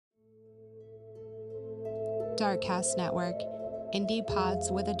Darkcast Network, indie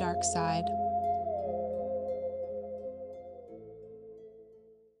pods with a dark side.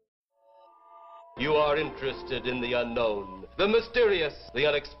 You are interested in the unknown, the mysterious, the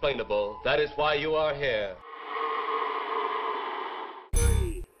unexplainable. That is why you are here.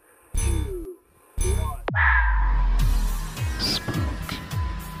 3, 2, 1. Spook.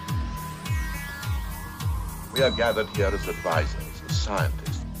 We are gathered here as advisors, as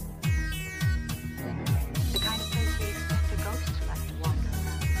scientists. The kind of place we expect a ghost to like to wander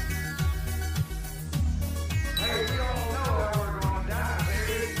around. Hey, we all know that we're gonna die,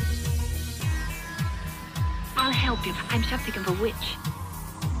 baby. I'll help you. I'm something of a witch.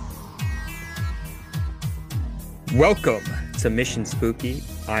 Welcome to Mission Spooky.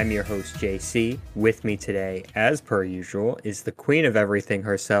 I'm your host, JC. With me today, as per usual, is the queen of everything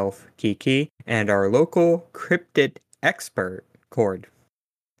herself, Kiki, and our local cryptid expert, Cord.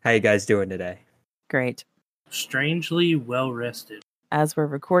 How you guys doing today? Great. Strangely well rested. As we're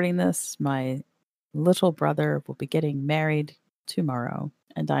recording this, my little brother will be getting married tomorrow,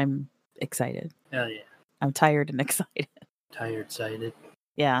 and I'm excited. Hell yeah. I'm tired and excited. Tired sighted.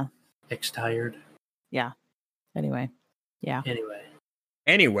 Yeah. Tired. Yeah. Anyway. Yeah.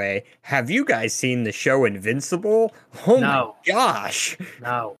 Anyway, have you guys seen the show Invincible? Oh No. my gosh!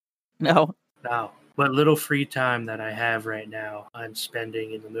 No. No. What little free time that I have right now, I'm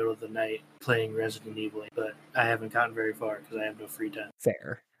spending in the middle of the night playing Resident Evil, but I haven't gotten very far because I have no free time.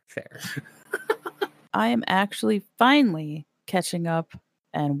 Fair. I am actually finally catching up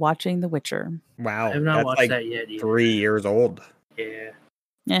and watching The Witcher. Wow, I have not that's watched like that yet either. 3 years old.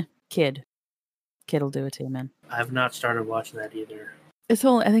 Yeah. Kid will do it to you, man. I have not started watching that either. I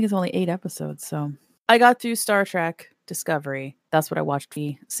think it's only 8 episodes, so I got through Star Trek Discovery. That's what I watched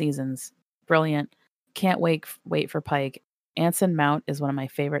 3 seasons. Brilliant. Can't wait for Pike. Anson Mount is one of my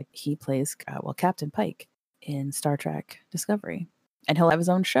favorite. He plays Captain Pike in Star Trek Discovery, and he'll have his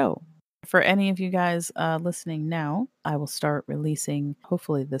own show. For any of you guys listening now, I will start releasing,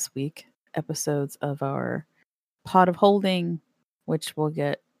 hopefully this week, episodes of our Pot of Holding, which will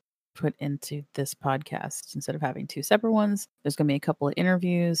get put into this podcast instead of having 2 separate ones. There's going to be a couple of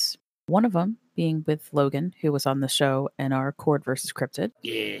interviews, one of them being with Logan, who was on the show in our Cord versus Cryptid.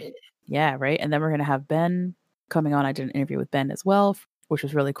 Yeah, right. And then we're going to have Ben coming on. I did an interview with Ben as well, which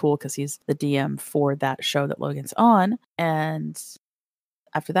was really cool because he's the DM for that show that Logan's on. And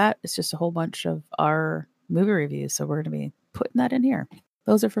after that, it's just a whole bunch of our movie reviews. So we're going to be putting that in here.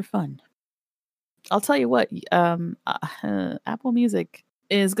 Those are for fun. I'll tell you what, Apple Music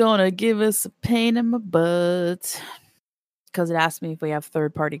is going to give us a pain in my butt because it asked me if we have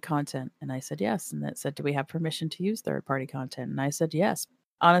third-party content. And I said yes. And it said, do we have permission to use third-party content? And I said yes.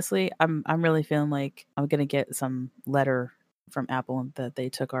 Honestly, I'm really feeling like I'm going to get some letter from Apple that they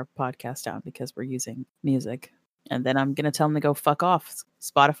took our podcast down because we're using music. And then I'm going to tell them to go fuck off.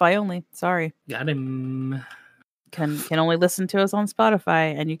 Spotify only. Sorry. Got him. Can only listen to us on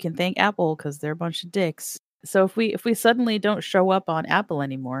Spotify, and you can thank Apple because they're a bunch of dicks. So if we suddenly don't show up on Apple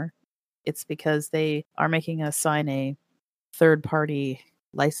anymore, it's because they are making us sign a third-party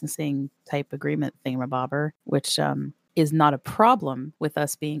licensing type agreement thingamabobber, which is not a problem with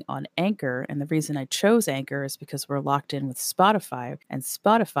us being on Anchor. And the reason I chose Anchor is because we're locked in with Spotify, and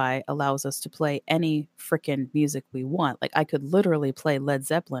Spotify allows us to play any freaking music we want. Like I could literally play Led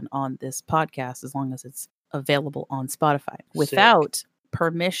Zeppelin on this podcast as long as it's available on Spotify without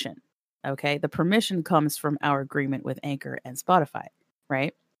permission. Okay. The permission comes from our agreement with Anchor and Spotify,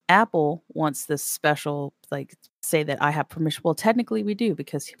 right? Apple wants this special, like, say that I have permission. Well, technically we do,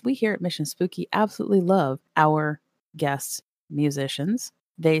 because we here at Mission Spooky absolutely love our guest musicians.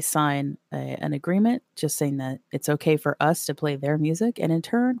 They sign an agreement just saying that it's okay for us to play their music, and in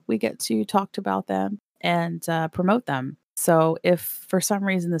turn we get to talk about them and promote them. So if for some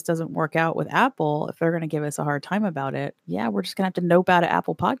reason this doesn't work out with Apple, if they're going to give us a hard time about it, yeah, we're just going to have to nope out of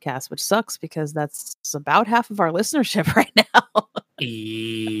Apple Podcasts, which sucks because that's about half of our listenership right now.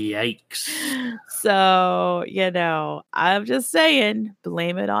 Yikes. So, I'm just saying,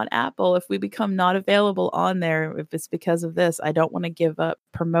 blame it on Apple. If we become not available on there, if it's because of this, I don't want to give up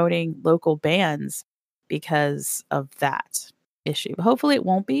promoting local bands because of that issue. But hopefully it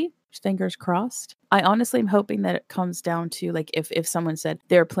won't be. Fingers crossed. I honestly am hoping that it comes down to, like, if someone said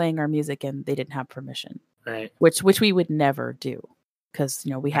they're playing our music and they didn't have permission, right? Which we would never do, because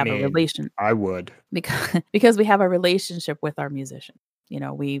we have a relation. I would, because we have a relationship with our musician.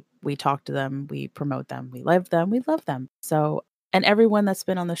 We talk to them, we promote them, we love them. So, and everyone that's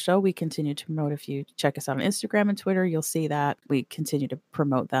been on the show, we continue to promote. If you check us out on Instagram and Twitter, you'll see that we continue to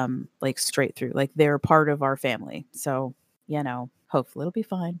promote them, like, straight through, like they're part of our family. So, hopefully it'll be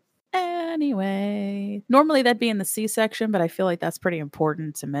fine. Anyway, normally that'd be in the C section, but I feel like that's pretty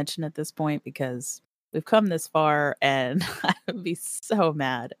important to mention at this point because we've come this far, and I would be so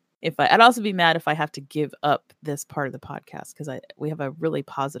mad I'd also be mad if I have to give up this part of the podcast because we have a really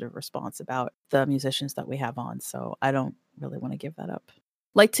positive response about the musicians that we have on, so I don't really want to give that up.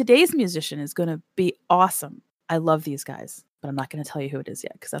 Like today's musician is going to be awesome. I love these guys, but I'm not going to tell you who it is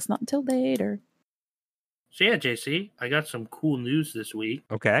yet because that's not until later. So yeah, JC, I got some cool news this week.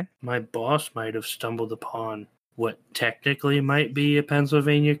 Okay. My boss might have stumbled upon what technically might be a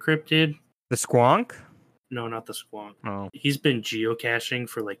Pennsylvania cryptid. The squonk? No, not the squonk. Oh. He's been geocaching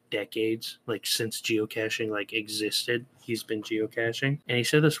for like decades, like since geocaching like existed. He's been geocaching. And he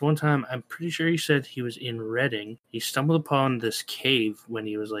said this one time, I'm pretty sure he said he was in Reading. He stumbled upon this cave when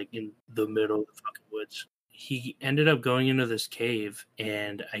he was like in the middle of the fucking woods. He ended up going into this cave,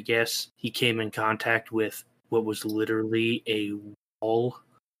 and I guess he came in contact with what was literally a wall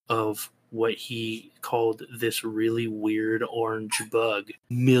of what he called this really weird orange bug.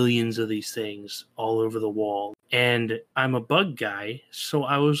 Millions of these things all over the wall. And I'm a bug guy, so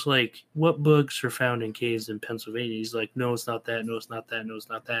I was like, what bugs are found in caves in Pennsylvania? He's like, no, it's not that, no, it's not that, no, it's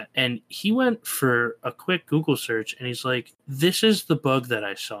not that. And he went for a quick Google search, and he's like, this is the bug that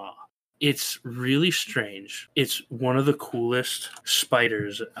I saw. It's really strange. It's one of the coolest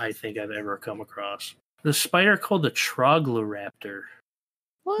spiders I think I've ever come across. The spider called the Trogloraptor.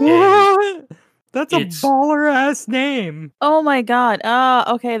 What? That's a baller ass name. Oh my god.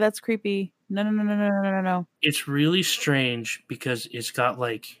 Okay, that's creepy. No. It's really strange because it's got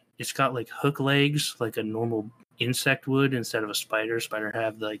like hook legs like a normal insect would instead of a spider. Spider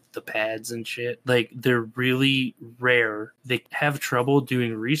have like the pads and shit. Like they're really rare. They have trouble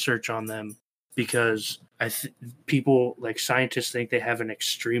doing research on them because people like scientists think they have an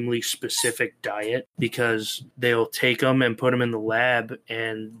extremely specific diet because they'll take them and put them in the lab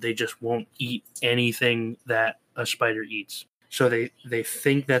and they just won't eat anything that a spider eats. So they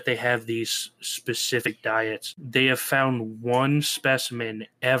think that they have these specific diets. They have found one specimen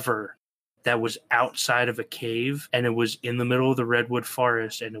ever that was outside of a cave, and it was in the middle of the redwood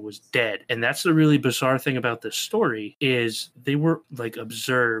forest, and it was dead. And that's the really bizarre thing about this story is they were like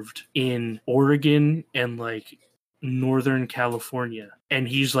observed in Oregon and like Northern California. And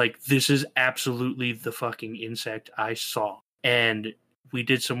he's like, this is absolutely the fucking insect I saw. And we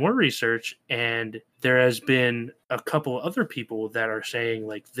did some more research, and there has been a couple other people that are saying,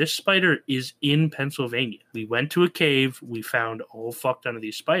 like, this spider is in Pennsylvania. We went to a cave. We found all fuck ton of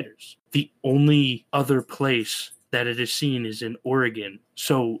these spiders. The only other place that it is seen is in Oregon.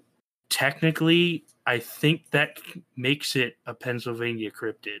 So technically, I think that makes it a Pennsylvania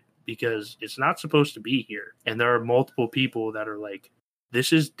cryptid because it's not supposed to be here. And there are multiple people that are like,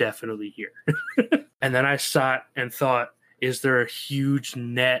 this is definitely here. And then I sat and thought, is there a huge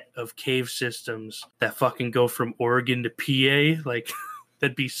net of cave systems that fucking go from Oregon to PA? Like,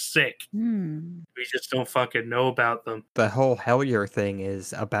 that'd be sick. We just don't fucking know about them. The whole Hellier thing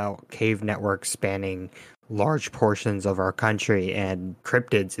is about cave networks spanning large portions of our country and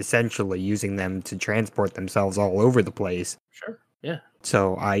cryptids essentially using them to transport themselves all over the place. Sure, yeah.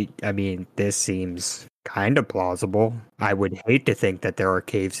 So, I mean, this seems kind of plausible. I would hate to think that there are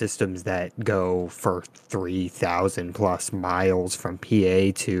cave systems that go for 3,000 plus miles from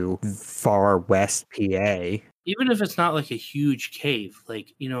PA to far west PA. Even if it's not like a huge cave,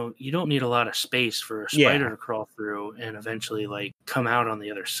 like, you know, you don't need a lot of space for a spider to crawl through and eventually, like, come out on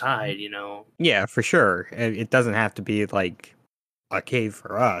the other side, you know? Yeah, for sure. It doesn't have to be like a cave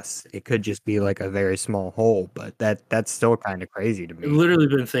for us. It could just be like a very small hole, but that's still kind of crazy to me. I've literally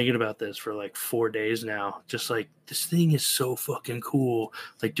been thinking about this for like 4 days now. Just like, this thing is so fucking cool.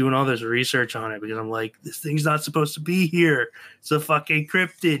 Like doing all this research on it because I'm like, this thing's not supposed to be here. It's a fucking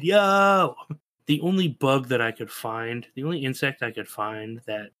cryptid. Yo! The only bug that I could find, the only insect I could find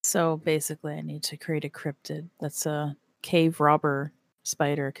that... So basically I need to create a cryptid that's a cave robber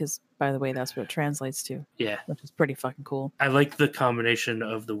spider because, by the way, that's what it translates to. Yeah. Which is pretty fucking cool. I like the combination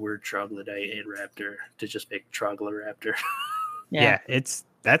of the word troglodyte and raptor to just make Trogloraptor. Yeah,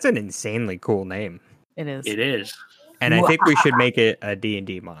 that's an insanely cool name. It is. It is. And I think we should make it a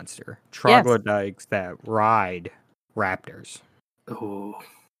D&D monster. Troglodytes that ride raptors. Oh.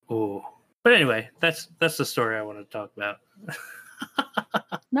 But anyway, that's the story I want to talk about.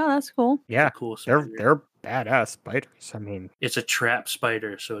 No, that's cool. Yeah, Cool they're spider. they're badass spiders. I mean, It's a trap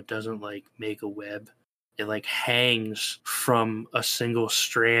spider, so it doesn't like make a web. It like hangs from a single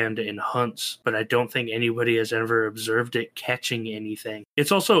strand and hunts, but I don't think anybody has ever observed it catching anything.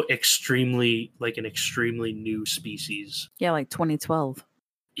 It's also an extremely new species. Yeah, like 2012.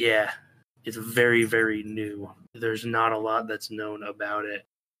 Yeah, it's very, very new. There's not a lot that's known about it.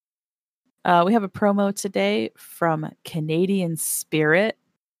 We have a promo today from Canadian Spirit.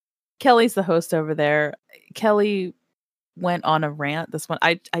 Kelly's the host over there. Kelly went on a rant. This one,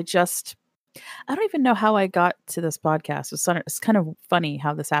 I don't even know how I got to this podcast. It's kind of funny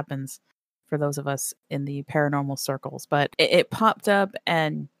how this happens for those of us in the paranormal circles, but it popped up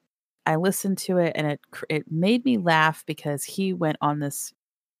and I listened to it and it made me laugh because he went on this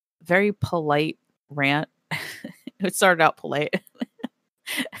very polite rant. It started out polite.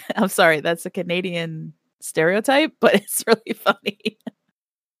 I'm sorry, that's a Canadian stereotype, but it's really funny.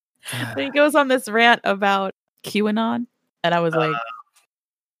 He goes on this rant about QAnon, and I was like,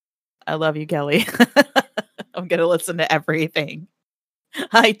 I love you, Kelly. I'm going to listen to everything.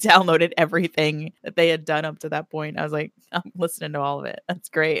 I downloaded everything that they had done up to that point. I was like, I'm listening to all of it. That's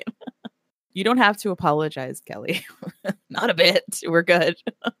great. You don't have to apologize, Kelly. Not a bit. We're good.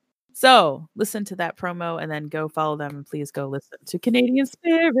 So listen to that promo and then go follow them. And please go listen to Canadian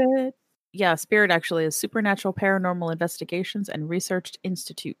Spirit. Yeah, Spirit actually is Supernatural Paranormal Investigations and Research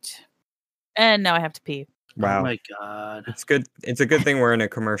Institute. And now I have to pee. Wow. Oh my god. It's good. It's a good thing we're in a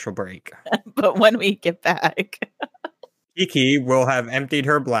commercial break. But when we get back, Kiki will have emptied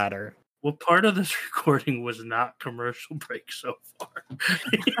her bladder. Well, part of this recording was not commercial break so far.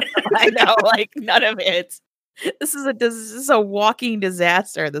 I know, like none of it. This is a walking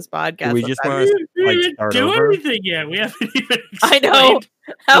disaster. This podcast. We just sometimes. want to We didn't start do over. anything yet. We haven't even I know. explained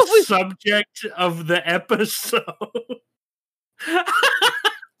How the we, subject of the episode.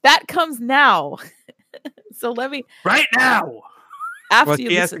 that comes now. So let me Right now. after Well, you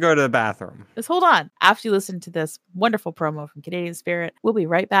she has to listen, go to the bathroom. just hold on. After you listen to this wonderful promo from Canadian Spirit, we'll be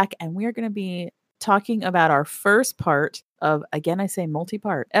right back, and we are going to be talking about our first part of, again, I say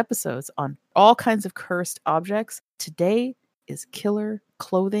multi-part episodes on all kinds of cursed objects. Today is killer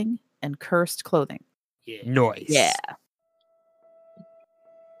clothing and cursed clothing. Yeah. Noise. Yeah.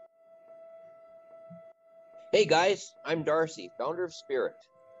 Hey guys, I'm Darcy, founder of Spirit.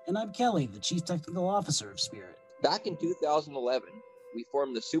 And I'm Kelly, the Chief Technical Officer of Spirit. Back in 2011, we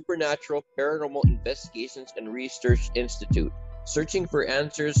formed the Supernatural Paranormal Investigations and Research Institute, searching for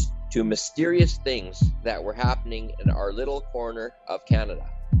answers to mysterious things that were happening in our little corner of Canada.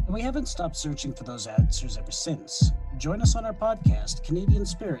 And we haven't stopped searching for those answers ever since. Join us on our podcast, Canadian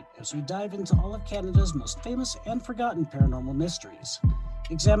Spirit, as we dive into all of Canada's most famous and forgotten paranormal mysteries.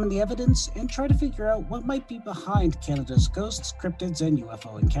 Examine the evidence and try to figure out what might be behind Canada's ghosts, cryptids, and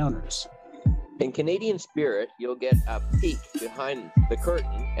UFO encounters. In Canadian Spirit, you'll get a peek behind the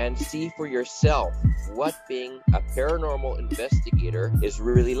curtain and see for yourself what being a paranormal investigator is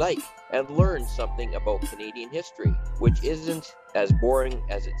really like, and learn something about Canadian history, which isn't as boring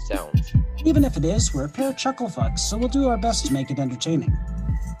as it sounds. Even if it is, we're a pair of chuckle fucks, so we'll do our best to make it entertaining.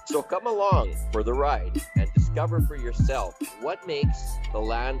 So come along for the ride and discover for yourself what makes the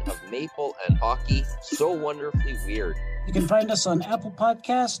land of maple and hockey so wonderfully weird. You can find us on Apple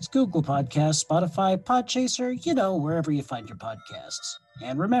Podcasts, Google Podcasts, Spotify, Podchaser, wherever you find your podcasts.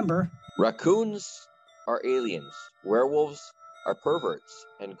 And remember, Raccoons are aliens, werewolves are perverts,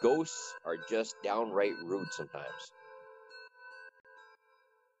 and ghosts are just downright rude sometimes.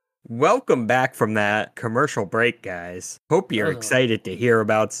 Welcome back from that commercial break, guys. Hope you're Oh. excited to hear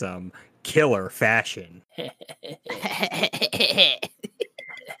about some killer fashion.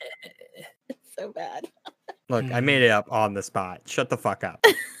 So bad. Look, I made it up on the spot. Shut the fuck up.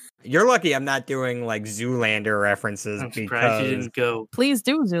 You're lucky I'm not doing like Zoolander references I'm surprised you because didn't go. Please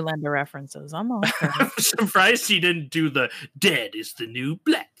do Zoolander references. I'm all for it. I'm surprised he didn't do the dead is the new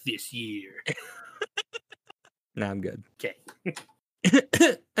black this year. no, I'm good. Okay.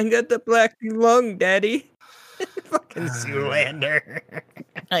 I got the black lung, daddy. Fucking Zoolander.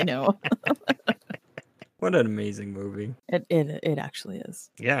 I know. What an amazing movie. It actually is.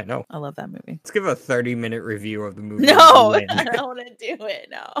 Yeah, I know. I love that movie. Let's give a 30-minute review of the movie. No, I Zoolander. don't want to do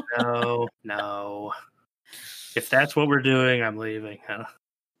it. No. No. If that's what we're doing, I'm leaving.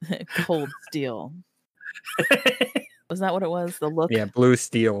 Cold Steel. Was that what it was? The look? Yeah, Blue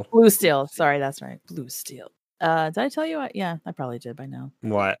Steel. Blue Steel. Sorry, that's right. Blue Steel. Did I tell you? Yeah, I probably did by now.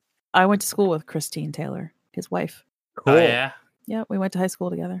 What? I went to school with Christine Taylor, his wife. Cool. Oh, yeah. Yeah, we went to high school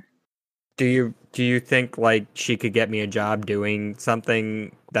together. Do you think like she could get me a job doing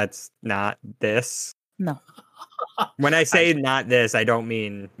something that's not this? No. When I say not this, I don't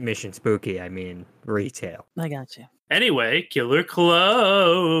mean Mission Spooky. I mean retail. I got you. Anyway, killer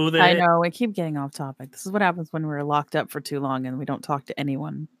clothing. I know. We keep getting off topic. This is what happens when we're locked up for too long and we don't talk to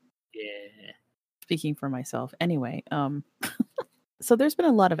anyone. Yeah. Speaking for myself. Anyway, so there's been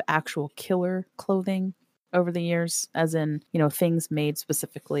a lot of actual killer clothing over the years, as in, things made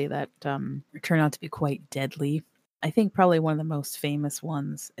specifically that turn out to be quite deadly. I think probably one of the most famous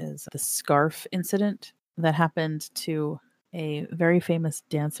ones is the scarf incident that happened to a very famous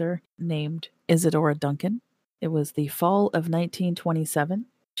dancer named Isadora Duncan. It was the fall of 1927.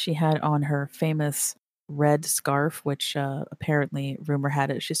 She had on her famous red scarf, which apparently rumor had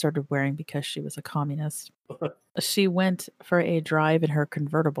it she started wearing because she was a communist. She went for a drive in her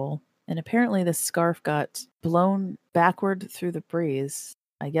convertible, and apparently the scarf got blown backward through the breeze.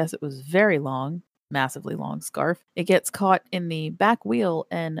 I guess it was very long, massively long scarf. It gets caught in the back wheel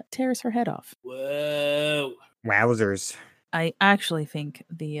and tears her head off. Whoa. Wowzers. I actually think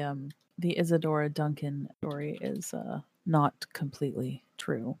the Isadora Duncan story is not completely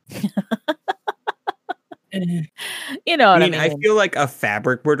true. You know what I mean? I feel like a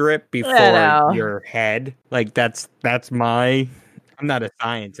fabric would rip before your head. Like that's my. I'm not a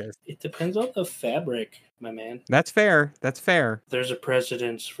scientist. It depends on the fabric, my man. That's fair. That's fair. There's a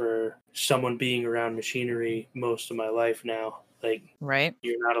precedence for someone being around machinery most of my life now. Like, right?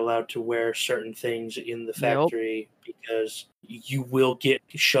 You're not allowed to wear certain things in the factory because you will get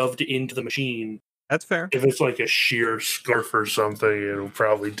shoved into the machine. That's fair. If it's like a sheer scarf or something, it'll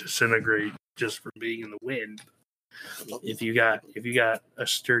probably disintegrate just from being in the wind. If you got a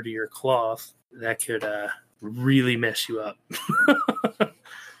sturdier cloth, that could really mess you up.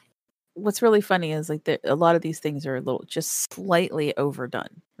 What's really funny is like a lot of these things are a little just slightly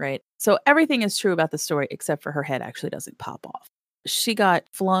overdone, right? So everything is true about the story except for her head actually doesn't pop off. She got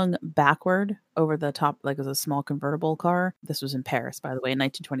flung backward over the top, like it was a small convertible car. This was in Paris, by the way, in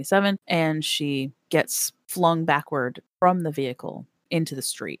 1927. And she gets flung backward from the vehicle into the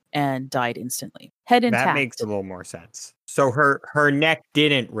street and died instantly. Head intact. That makes a little more sense. So her neck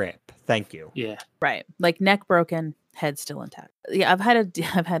didn't rip. Thank you. Yeah. Right. Like neck broken, head still intact. Yeah, I've had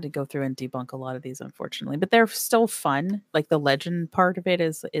to go through and debunk a lot of these, unfortunately, but they're still fun. Like the legend part of it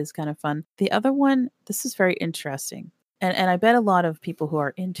is kind of fun. The other one, this is very interesting. And I bet a lot of people who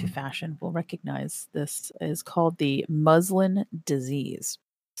are into fashion will recognize this, is called the muslin disease.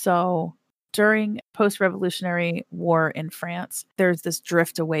 So during post-revolutionary war in France, there's this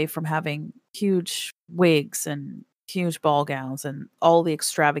drift away from having huge wigs and huge ball gowns and all the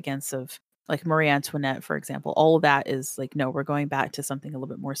extravagance of like Marie Antoinette, for example. All of that is like, no, we're going back to something a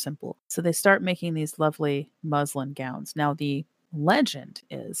little bit more simple. So they start making these lovely muslin gowns. Now, the legend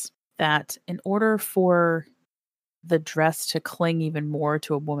is that in order for the dress to cling even more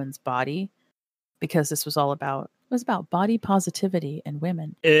to a woman's body, because this was all about, it was about body positivity and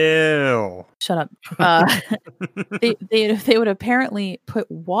women. Ew. Shut up. They would apparently put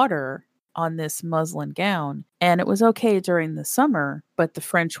water on this muslin gown, and it was okay during the summer, but the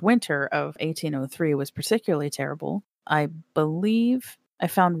French winter of 1803 was particularly terrible. I believe I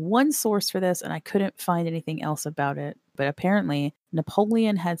found one source for this, and I couldn't find anything else about it. But apparently,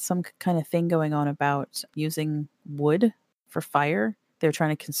 Napoleon had some kind of thing going on about using wood for fire. They were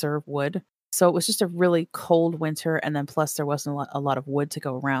trying to conserve wood. So it was just a really cold winter, and then plus there wasn't a lot of wood to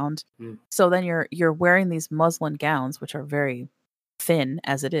go around. So then you're wearing these muslin gowns, which are very thin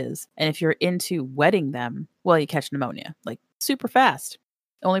as it is. And if you're into wetting them, well, you catch pneumonia, like super fast.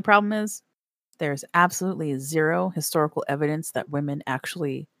 The only problem is there's absolutely zero historical evidence that women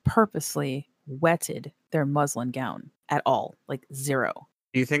actually purposely wetted their muslin gown at all. Like zero.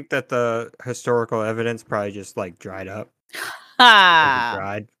 Do you think that the historical evidence probably just like dried up?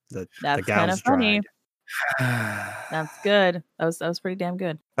 Ha! The That's gowns kind of funny. dried. That's good. That was pretty damn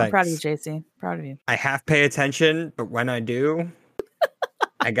good. I'm proud of you, JC. Proud of you. I half pay attention, but when I do,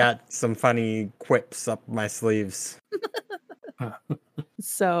 I got some funny quips up my sleeves.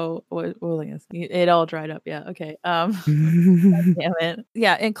 So what was I gonna say? It all dried up. Yeah. Okay. God damn it.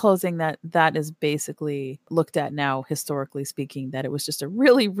 Yeah. In closing, that is basically looked at now, historically speaking, that it was just a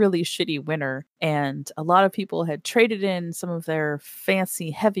really, really shitty winter, and a lot of people had traded in some of their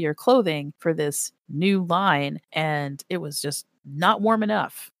fancy, heavier clothing for this new line, and it was just not warm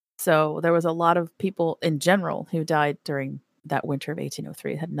enough. So there was a lot of people in general who died during that winter of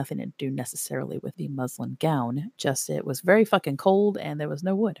 1803. It had nothing to do necessarily with the muslin gown, just it was very fucking cold and there was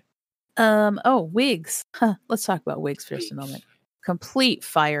no wood. Wigs. Let's talk about wigs for just a moment. Complete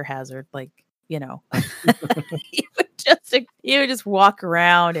fire hazard. Like, you know, you would just walk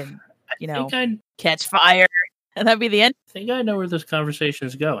around and, you know, catch fire, and that'd be the end. I think I know where this conversation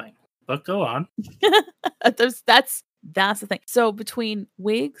is going, but go on. That's the thing. So between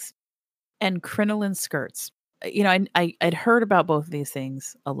wigs and crinoline skirts, you know, I'd heard about both of these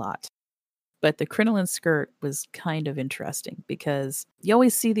things a lot, but the crinoline skirt was kind of interesting because you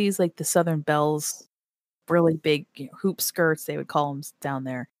always see these, like the Southern Belles, really big, you know, hoop skirts, they would call them down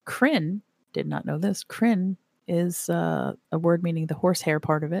there. Crin, did not know this. Crin is a word meaning the horsehair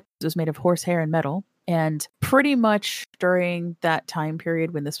part of it. It was made of horsehair and metal. And pretty much during that time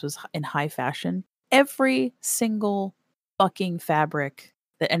period when this was in high fashion, every single fucking fabric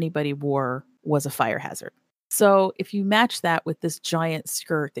that anybody wore was a fire hazard. So if you match that with this giant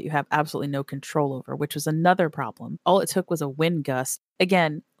skirt that you have absolutely no control over, which was another problem, all it took was a wind gust.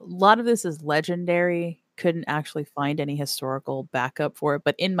 Again, a lot of this is legendary. Couldn't actually find any historical backup for it.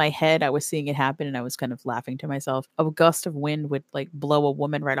 But in my head, I was seeing it happen and I was kind of laughing to myself. A gust of wind would like blow a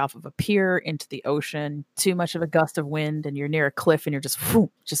woman right off of a pier into the ocean. Too much of a gust of wind and you're near a cliff and you're just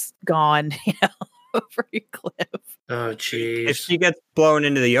gone, over your cliff. Oh, jeez. If she gets blown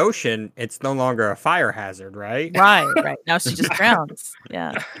into the ocean, it's no longer a fire hazard, right? Right. Now she just drowns.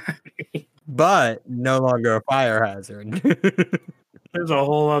 Yeah. But no longer a fire hazard. There's a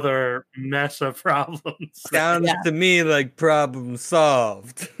whole other mess of problems. Sounds to me like problem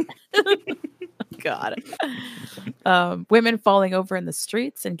solved. God. Women falling over in the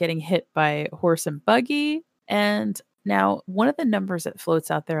streets and getting hit by horse and buggy. And now one of the numbers that floats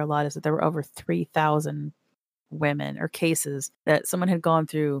out there a lot is that there were over 3,000 women or cases that someone had gone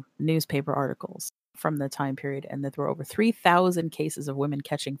through newspaper articles from the time period, and that there were over 3,000 cases of women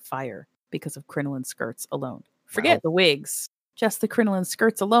catching fire because of crinoline skirts alone. Forget the wigs. Just the crinoline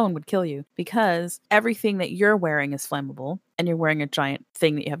skirts alone would kill you, because everything that you're wearing is flammable and you're wearing a giant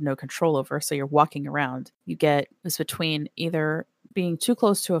thing that you have no control over. So you're walking around. You get this between either being too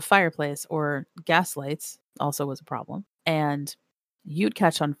close to a fireplace or gas lights also was a problem. And you'd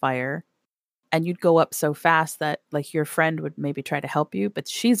catch on fire and you'd go up so fast that like your friend would maybe try to help you, but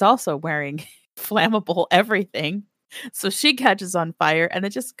she's also wearing flammable everything. So she catches on fire and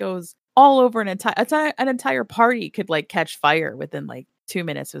it just goes all over an entire party could like catch fire within like 2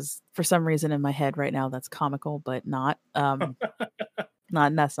 minutes. Is for some reason in my head right now that's comical, but not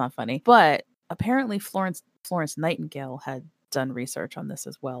that's not funny. But apparently Florence Nightingale had done research on this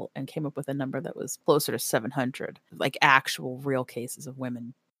as well and came up with a number that was closer to 700, like actual real cases of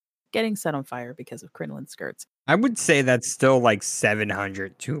women getting set on fire because of crinoline skirts. I would say that's still like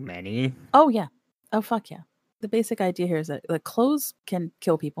 700 too many. Oh yeah. Oh fuck yeah. The basic idea here is that like clothes can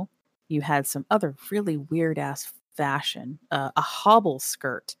kill people. You had some other really weird ass fashion, a hobble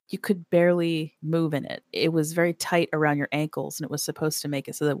skirt. You could barely move in it. It was very tight around your ankles, and it was supposed to make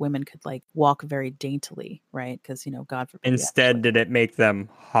it so that women could like walk very daintily, right? Because, God forbid. Instead, did it make them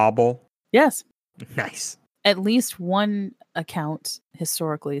hobble? Yes. Nice. At least one account,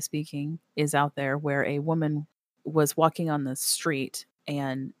 historically speaking, is out there where a woman was walking on the street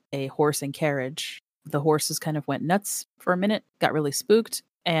and a horse and carriage. The horses kind of went nuts for a minute, got really spooked.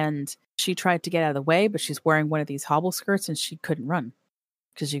 And she tried to get out of the way, but she's wearing one of these hobble skirts and she couldn't run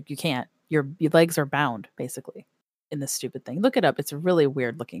because you can't. Your legs are bound, basically, in this stupid thing. Look it up. It's a really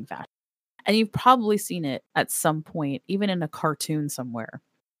weird looking fashion. And you've probably seen it at some point, even in a cartoon somewhere.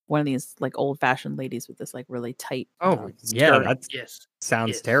 One of these like old fashioned ladies with this like really tight. Yeah. That Yes.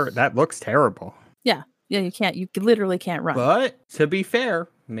 sounds terrible. That looks terrible. Yeah. Yeah, you can't. You literally can't run. But to be fair,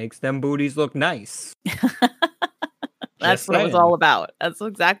 makes them booties look nice. That's what it was all about. That's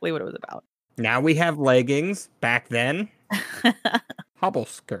exactly what it was about. Now we have leggings. Back then, hobble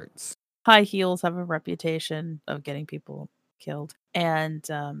skirts. High heels have a reputation of getting people killed. And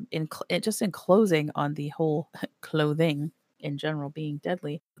in closing on the whole clothing in general being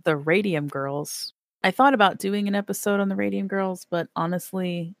deadly, the Radium Girls. I thought about doing an episode on the Radium Girls, but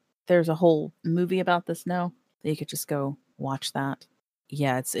honestly, there's a whole movie about this now. You could just go watch that.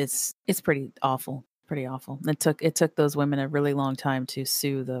 Yeah, it's pretty awful. Pretty awful. It took those women a really long time to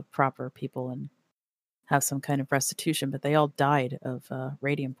sue the proper people and have some kind of restitution, but they all died of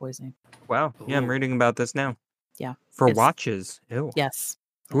radium poisoning. Wow. Yeah, I'm reading about this now. Yeah. For watches. Ew. Yes.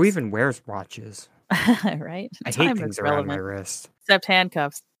 Who even wears watches? Right? I hate things around my wrist. Except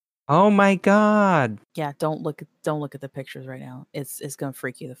handcuffs. Oh my god. Yeah, don't look at the pictures right now. It's gonna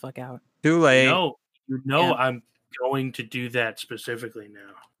freak you the fuck out. Too late. No, I'm going to do that specifically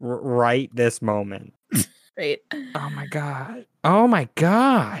now. Right this moment. Right. Oh my god. Oh my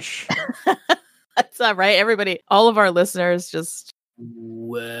gosh. That's not right. Everybody, all of our listeners, just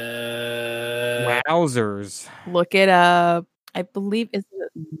wowzers. Look it up. I believe it's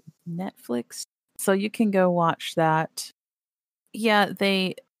Netflix, so you can go watch that. Yeah,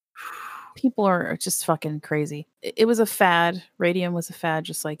 people are just fucking crazy. It was a fad. Radium was a fad,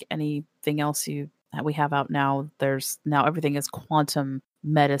 just like anything else that we have out now. Now everything is quantum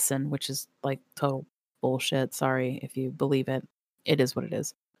medicine, which is like total bullshit. Sorry if you believe it. It is what it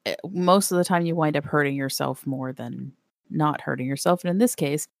is. Most of the time you wind up hurting yourself more than not hurting yourself. And in this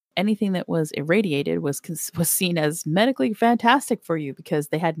case, anything that was irradiated was seen as medically fantastic for you because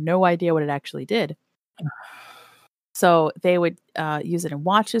they had no idea what it actually did. So they would use it in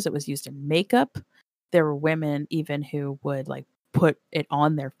watches. It was used in makeup. there were women even who would like put it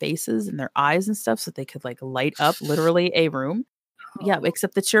on their faces and their eyes and stuff so they could like light up literally a room. Yeah,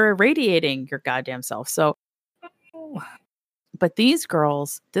 except that you're irradiating your goddamn self. So, but these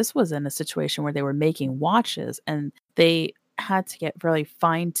girls, this was in a situation where they were making watches and they had to get really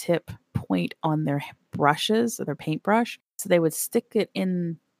fine tip point on their brushes or their paintbrush. So they would stick it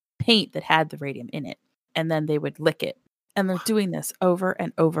in paint that had the radium in it and then they would lick it. And they're doing this over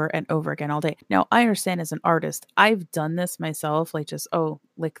and over and over again all day. Now, I understand as an artist, I've done this myself, like just,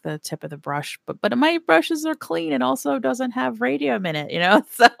 lick the tip of the brush. But my brushes are clean and also doesn't have radium in it,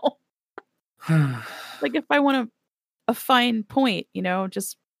 So, like if I want a fine point,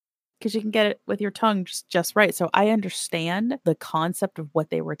 just because you can get it with your tongue just right. So I understand the concept of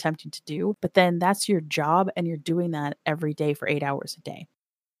what they were attempting to do. But then that's your job and you're doing that every day for 8 hours a day.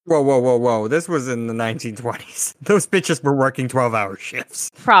 Whoa. This was in the 1920s. Those bitches were working 12-hour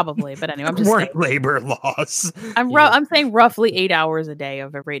shifts. Probably, but anyway, I'm just saying. Labor laws. I'm saying roughly 8 hours a day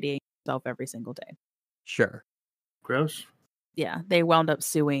of irradiating yourself every single day. Sure. Gross. Yeah, they wound up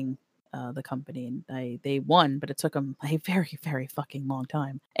suing the company and they won, but it took them a very, very fucking long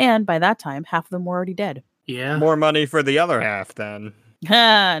time. And by that time, half of them were already dead. Yeah. More money for the other half then.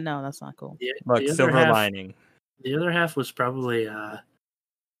 No, that's not cool. Look, silver lining. The other half was probably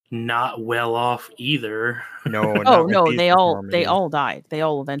not well off either. No. No, they all died. They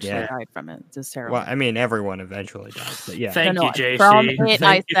all eventually died from it. It's just terrible. Well, I mean, everyone eventually dies, but yeah. Thank you, JC. From it, Thank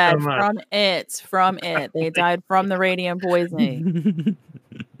I said, so from it. They died from the radium poisoning.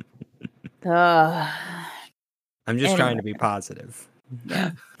 I'm just trying to be positive.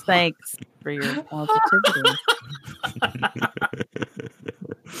 Yeah. Thanks for your positivity.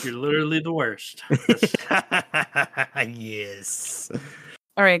 You're literally the worst. Yes.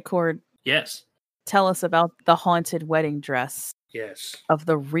 All right, Cord. Yes. Tell us about the haunted wedding dress. Yes. Of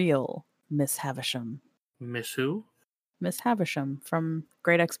the real Miss Havisham. Miss who? Miss Havisham from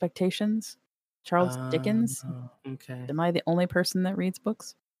Great Expectations. Charles Dickens. Okay. Am I the only person that reads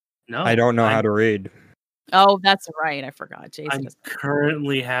books? No. I don't know how to read. Oh, that's right. I forgot. Jason. I'm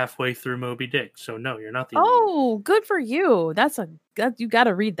currently halfway through Moby Dick, so no, you're not the only one. Good for you. You got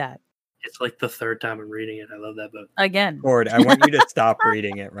to read that. It's like the third time I'm reading it. I love that book. Again. Cord, I want you to stop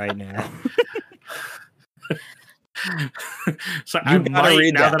reading it right now. So I might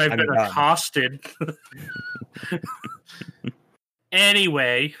read now that I've been accosted.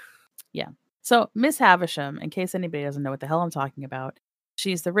 Anyway. Yeah. So Miss Havisham, in case anybody doesn't know what the hell I'm talking about,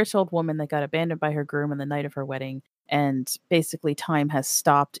 she's the rich old woman that got abandoned by her groom on the night of her wedding. And basically time has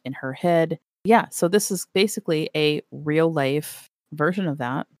stopped in her head. Yeah. So this is basically a real life version of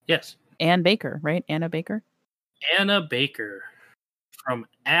that. Yes. Ann Baker, right? Anna Baker? Anna Baker from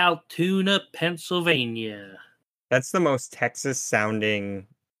Altoona, Pennsylvania. That's the most Texas sounding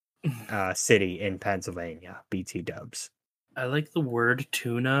city in Pennsylvania, BT dubs. I like the word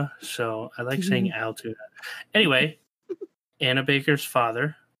tuna, so I like saying Altoona. Anyway, Anna Baker's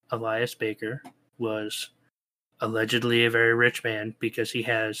father, Elias Baker, was allegedly a very rich man because he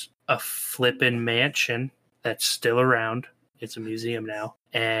has a flippin' mansion that's still around. It's a museum now.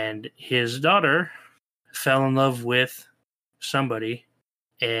 And his daughter fell in love with somebody,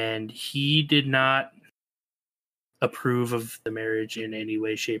 and he did not approve of the marriage in any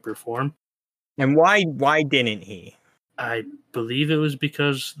way, shape, or form. And why didn't he? I believe it was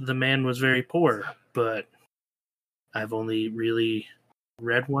because the man was very poor, but I've only really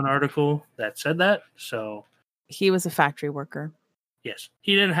read one article that said that, so... He was a factory worker. Yes.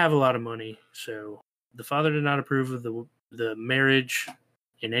 He didn't have a lot of money, so the father did not approve of the marriage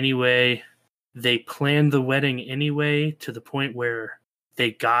in any way. They planned the wedding anyway, to the point where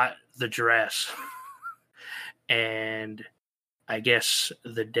they got the dress. And I guess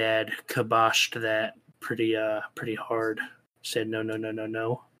the dad kiboshed that pretty hard. Said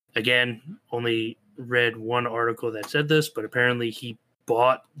no. Again, only read one article that said this, but apparently he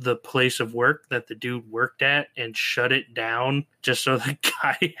bought the place of work that the dude worked at and shut it down just so the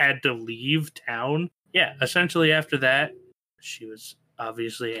guy had to leave town. Yeah, essentially after that, she was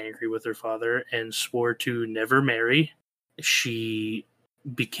obviously angry with her father and swore to never marry. She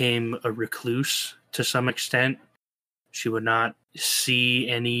became a recluse to some extent. She would not see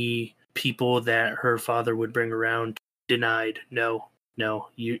any people that her father would bring around. Denied. No,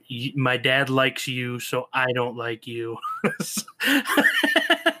 you my dad likes you, so I don't like you.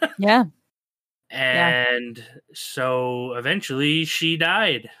 Yeah. And so eventually she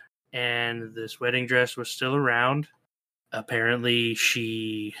died, and this wedding dress was still around. Apparently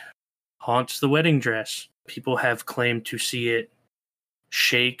she haunts the wedding dress. People have claimed to see it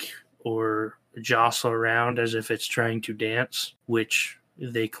shake or jostle around as if it's trying to dance, which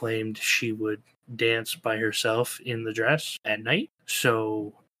they claimed she would dance by herself in the dress at night.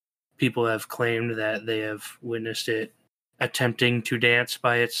 So people have claimed that they have witnessed it attempting to dance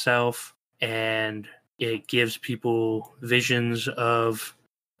by itself, and it gives people visions of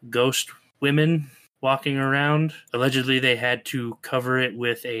ghost women walking around. Allegedly, they had to cover it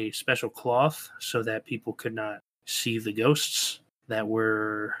with a special cloth so that people could not see the ghosts that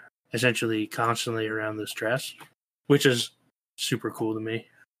were essentially constantly around this dress, which is super cool to me.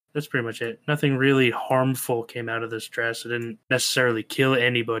 That's pretty much it. Nothing really harmful came out of this dress. It didn't necessarily kill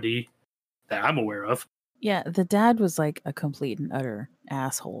anybody that I'm aware of. Yeah, the dad was like a complete and utter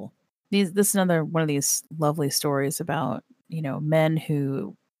asshole. This is another one of these lovely stories about, men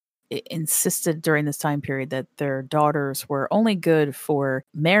who insisted during this time period that their daughters were only good for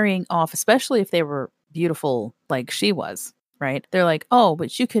marrying off, especially if they were beautiful like she was, right? They're like, oh,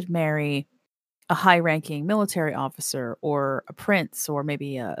 but you could marry a high-ranking military officer or a prince or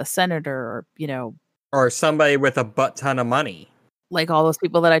maybe a senator or, Or somebody with a butt ton of money. like all those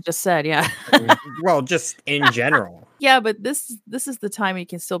people that I just said, yeah. Well, just in general. Yeah, but this is the time you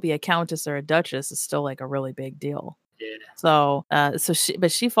can still be a countess or a duchess. Is still like a really big deal. Yeah. So,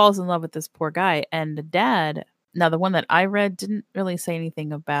 she falls in love with this poor guy, and the dad. Now, the one that I read didn't really say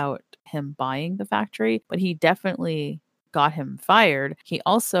anything about him buying the factory, but he definitely got him fired. He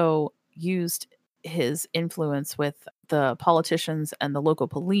also used his influence with the politicians and the local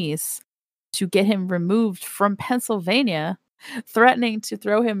police to get him removed from Pennsylvania, threatening to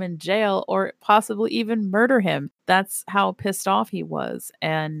throw him in jail or possibly even murder him. That's how pissed off he was.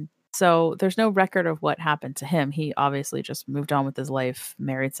 And so there's no record of what happened to him. He obviously just moved on with his life,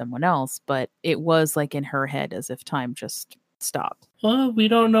 married someone else, but it was like in her head as if time just stopped. Well, we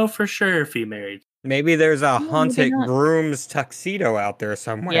don't know for sure if he married. Maybe there's a maybe haunted not. groom's tuxedo out there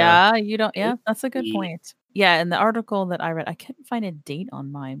somewhere. Yeah, that's a good Yeah. point. Yeah, in the article that I read, I couldn't find a date on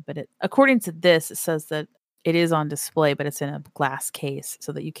mine, but according to this, it says that it is on display, but it's in a glass case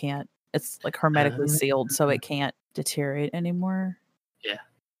so that it's like hermetically sealed so it can't deteriorate anymore. Yeah.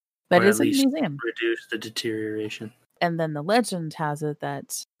 But Or it's at in a least museum. reduce the deterioration. And then the legend has it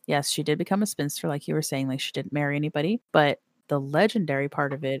that, yes, she did become a spinster, like you were saying, like she didn't marry anybody. But the legendary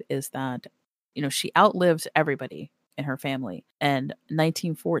part of it is that, she outlived everybody in her family. And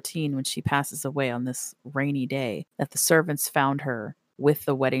 1914, when she passes away on this rainy day, that the servants found her with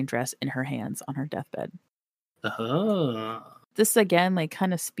the wedding dress in her hands on her deathbed. This again, like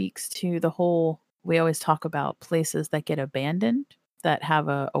kind of speaks to the whole, we always talk about places that get abandoned that have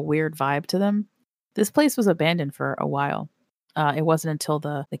a weird vibe to them. This place was abandoned for a while. It wasn't until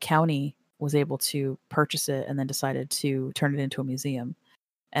the county was able to purchase it and then decided to turn it into a museum.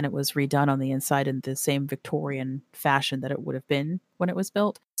 And it was redone on the inside in the same Victorian fashion that it would have been when it was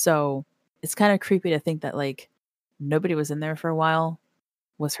built. So it's kind of creepy to think that like nobody was in there for a while.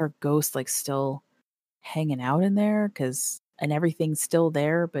 Was her ghost like still hanging out in there? And everything's still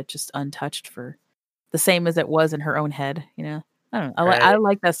there, but just untouched for the same as it was in her own head, I don't know. I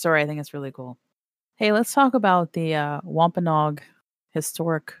like that story. I think it's really cool. Hey, let's talk about the Wampanoag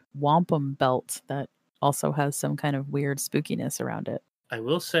historic wampum belt that also has some kind of weird spookiness around it. I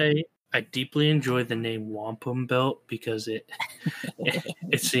will say I deeply enjoy the name wampum belt because it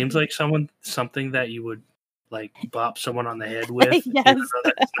seems like something that you would like bop someone on the head with. Yes. Even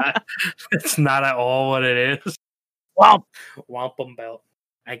though that's not at all what it is. Wampum belt.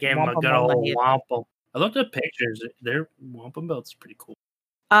 I gave him a Wampum good on my old head. wampum. I looked at pictures. Their wampum belt's pretty cool.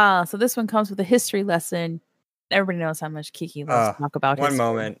 So this one comes with a history lesson. Everybody knows how much Kiki loves to talk about One history.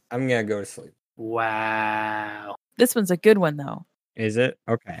 moment. I'm going to go to sleep. Wow. This one's a good one, though. Is it?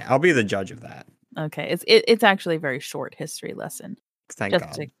 Okay. I'll be the judge of that. Okay. It's actually a very short history lesson. Thank just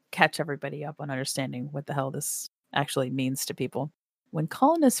God. to catch everybody up on understanding what the hell this actually means to people. When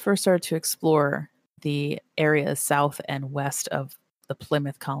colonists first started to explore the areas south and west of the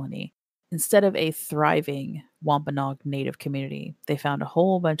Plymouth colony, instead of a thriving Wampanoag native community, they found a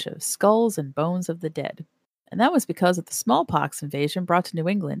whole bunch of skulls and bones of the dead. And that was because of the smallpox invasion brought to New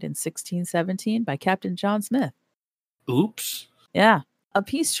England in 1617 by Captain John Smith. Oops. Yeah. A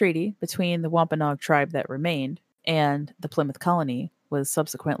peace treaty between the Wampanoag tribe that remained and the Plymouth colony was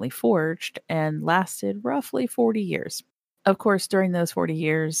subsequently forged and lasted roughly 40 years. Of course, during those 40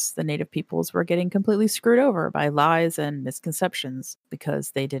 years, the native peoples were getting completely screwed over by lies and misconceptions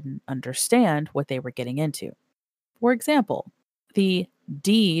because they didn't understand what they were getting into. For example, the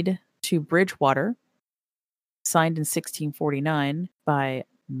deed to Bridgewater, signed in 1649 by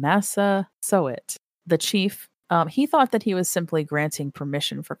Massasoit, the chief, he thought that he was simply granting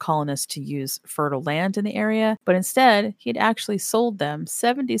permission for colonists to use fertile land in the area, but instead, he'd actually sold them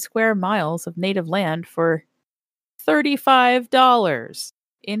 70 square miles of native land for $35.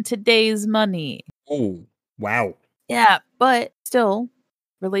 in today's money. Oh, wow. Yeah, but still,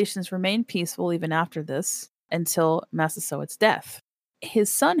 relations remained peaceful even after this until Massasoit's death.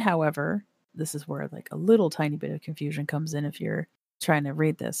 His son, however, this is where like a little tiny bit of confusion comes in if you're trying to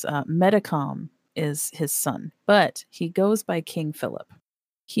read this. Metacom is his son, but he goes by King Philip.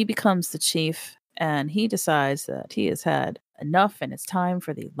 He becomes the chief, and he decides that he has had enough and it's time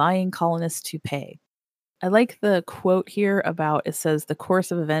for the lying colonists to pay. I like the quote here about, it says, the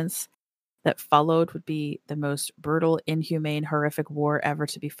course of events that followed would be the most brutal, inhumane, horrific war ever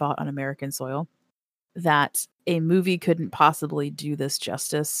to be fought on American soil. That a movie couldn't possibly do this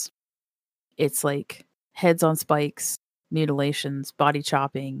justice. It's like heads on spikes, mutilations, body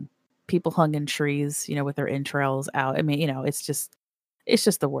chopping, people hung in trees, with their entrails out. I mean, it's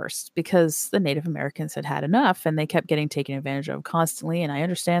just the worst because the Native Americans had had enough and they kept getting taken advantage of constantly. And I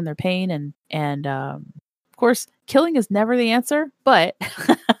understand their pain and of course, killing is never the answer, but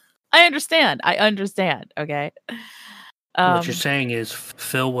I understand. Okay. What you're saying is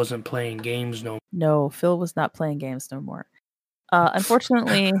Phil wasn't playing games no more. No, Phil was not playing games no more.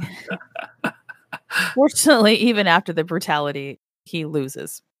 Unfortunately, fortunately, even after the brutality, he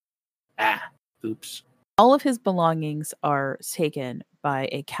loses. Oops. All of his belongings are taken by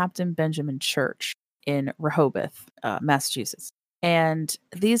a Captain Benjamin Church in Rehoboth, Massachusetts. And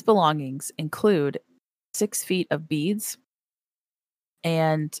these belongings include 6 feet of beads.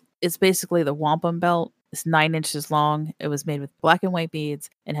 And it's basically the wampum belt. It's 9 inches long. It was made with black and white beads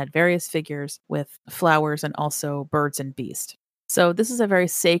and had various figures with flowers and also birds and beasts. So this is a very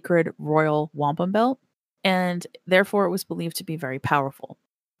sacred royal wampum belt, and therefore it was believed to be very powerful.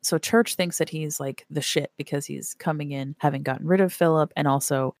 So Church thinks that he's like the shit because he's coming in, having gotten rid of Philip, and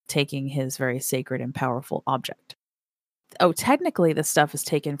also taking his very sacred and powerful object. Oh, technically this stuff is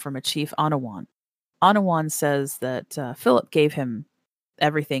taken from a chief Anawan. Anawan says that Philip gave him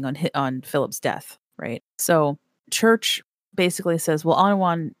everything on Philip's death, right? So Church basically says, well,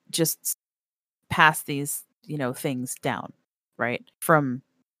 Anawan just passed these, things down, right? From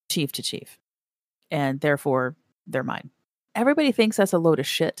chief to chief. And therefore, they're mine. Everybody thinks that's a load of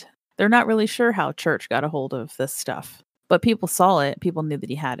shit. They're not really sure how Church got a hold of this stuff. But people saw it. People knew that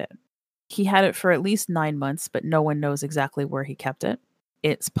he had it. He had it for at least 9 months, but no one knows exactly where he kept it.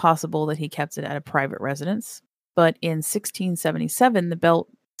 It's possible that he kept it at a private residence. But in 1677, the belt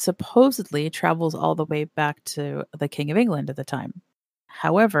supposedly travels all the way back to the King of England at the time.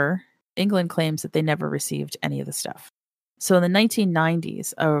 However, England claims that they never received any of the stuff. So in the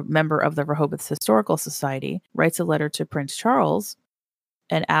 1990s, a member of the Rehoboth Historical Society writes a letter to Prince Charles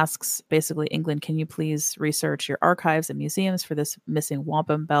and asks, basically, England, can you please research your archives and museums for this missing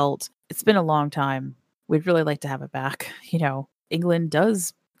wampum belt? It's been a long time. We'd really like to have it back. England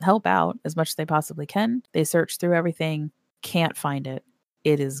does help out as much as they possibly can. They search through everything, can't find it.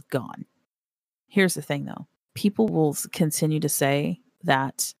 It is gone. Here's the thing, though. People will continue to say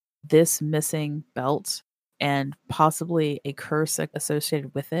that this missing belt and possibly a curse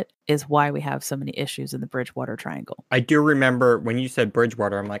associated with it is why we have so many issues in the Bridgewater Triangle. I do remember when you said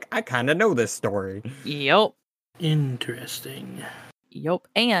Bridgewater, I'm like, I kind of know this story. Yep. Interesting. Yep.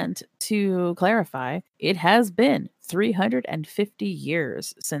 And to clarify, it has been 350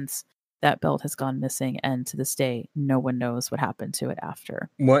 years since that belt has gone missing, and to this day, no one knows what happened to it after.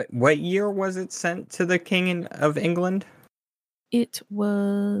 What year was it sent to the King of England? It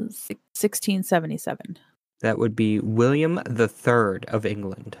was 1677. That would be William III of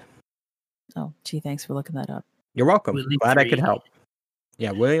England. Oh, gee, thanks for looking that up. You're welcome. Willie Glad I III. could help.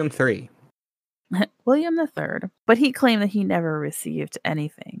 Yeah, William III. William III. But he claimed that he never received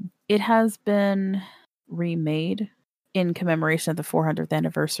anything. It has been remade in commemoration of the 400th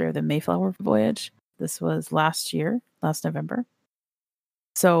anniversary of the Mayflower voyage. This was last November.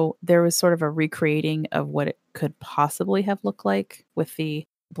 So there was sort of a recreating of what it could possibly have looked like with the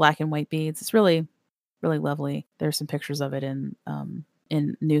black and white beads. It's really, really lovely. There's some pictures of it in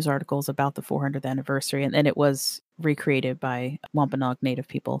news articles about the 400th anniversary, and it was recreated by Wampanoag Native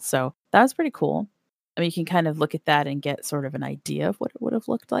people. So that was pretty cool. I mean, you can kind of look at that and get sort of an idea of what it would have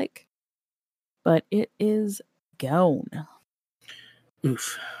looked like. But it is gone.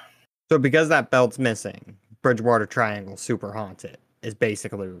 Oof. So because that belt's missing, Bridgewater Triangle super haunted is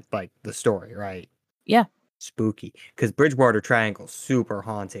basically like the story, right? Yeah. Spooky. Because Bridgewater Triangle super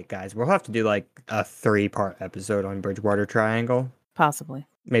haunted, guys. We'll have to do like a 3-part episode on Bridgewater Triangle. Possibly.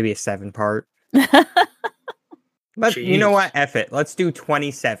 Maybe a 7-part. But you know what? F it. Let's do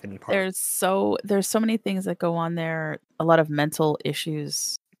 27 parts. There's so many things that go on there. A lot of mental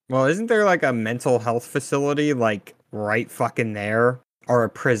issues. Well, isn't there like a mental health facility like right fucking there? Or a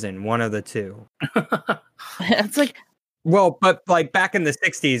prison, one of the two. It's like Well, but like back in the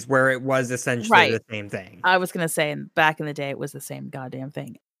 60s where it was essentially Right. the same thing. I was going to say, back in the day, it was the same goddamn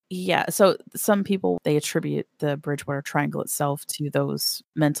thing. Yeah. So some people, they attribute the Bridgewater Triangle itself to those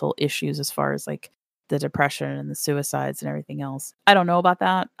mental issues as far as like the depression and the suicides and everything else. I don't know about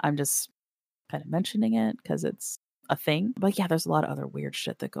that. I'm just kind of mentioning it because it's a thing. But yeah, there's a lot of other weird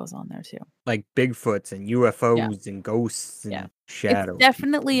shit that goes on there too. Like Bigfoots and UFOs and ghosts and shadows. It's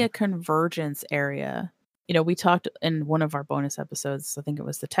definitely a convergence area. You know, we talked in one of our bonus episodes, I think it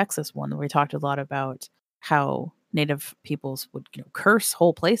was the Texas one, where we talked a lot about how Native peoples would, curse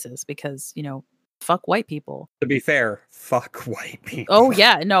whole places because, fuck white people. To be fair, fuck white people. Oh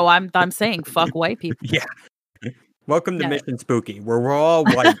yeah, no, I'm saying fuck white people. Yeah. Welcome to Mission Spooky, where we're all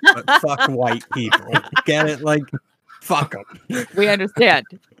white, but fuck white people. Get it? Like, fuck them. We understand.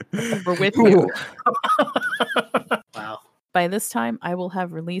 We're with you. Wow. By this time, I will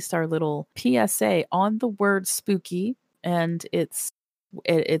have released our little PSA on the word spooky, and it's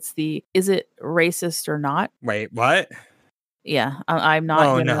the is it racist or not? Wait, what? Yeah, I'm not.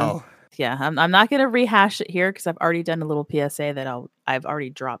 Oh gonna, no. Yeah, I'm not gonna rehash it here because I've already done a little PSA that I've already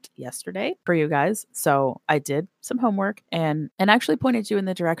dropped yesterday for you guys. So I did some homework and actually pointed you in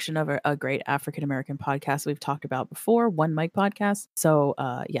the direction of a great African American podcast we've talked about before, One Mic Podcast. So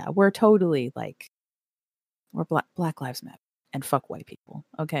yeah, we're totally like we're Black Lives Matter and fuck white people,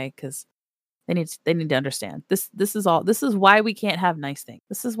 okay? Because they need to understand this is why we can't have nice things.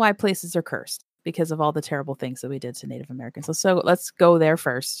 This is why places are cursed. Because of all the terrible things that we did to Native Americans. So let's go there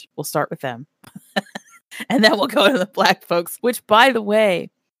first. We'll start with them. And then we'll go to the Black folks, which, by the way,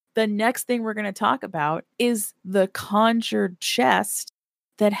 the next thing we're going to talk about is the conjured chest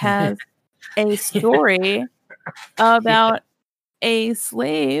that has a story about a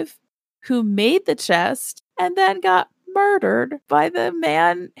slave who made the chest and then got murdered by the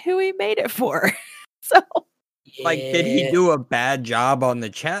man who he made it for. So... Like, did he do a bad job on the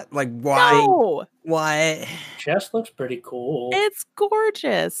chest? Like, why? No. What? Chest looks pretty cool. It's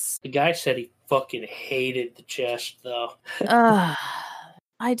gorgeous. The guy said he fucking hated the chest, though. I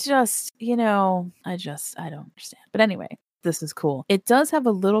just, I don't understand. But anyway, this is cool. It does have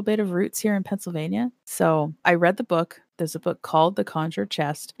a little bit of roots here in Pennsylvania. So I read the book. There's a book called The Conjured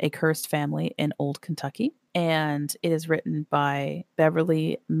Chest, A Cursed Family in Old Kentucky. And it is written by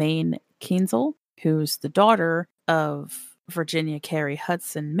Beverly Main Kienzle, who's the daughter of Virginia Carey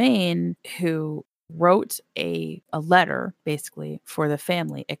Hudson Main, who wrote a letter, basically, for the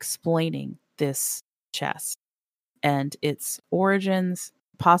family explaining this chest and its origins,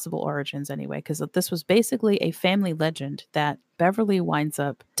 possible origins anyway, because this was basically a family legend that Beverly winds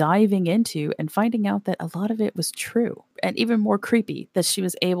up diving into and finding out that a lot of it was true. And even more creepy, that she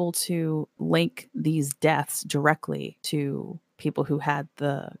was able to link these deaths directly to people who had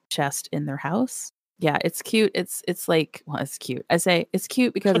the chest in their house. Yeah, it's cute. It's like, well, it's cute. I say it's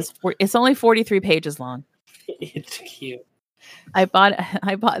cute because it's only 43 pages long. It's cute. I bought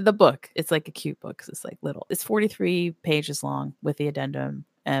the book. It's like a cute book because it's like little. It's 43 pages long with the addendum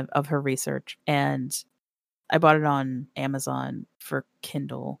of her research, and I bought it on Amazon for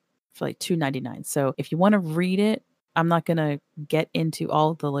Kindle for like $2.99. So if you want to read it, I'm not going to get into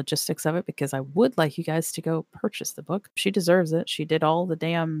all the logistics of it because I would like you guys to go purchase the book. She deserves it. She did all the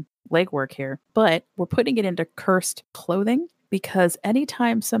damn legwork here. But we're putting it into cursed clothing because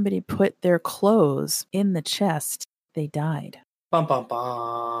anytime somebody put their clothes in the chest, they died. Bum, bum,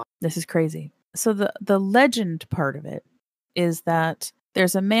 bum. This is crazy. So the legend part of it is that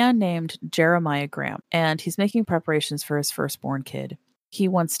there's a man named Jeremiah Graham, and he's making preparations for his firstborn kid. He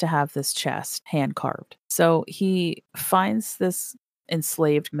wants to have this chest hand carved. So he finds this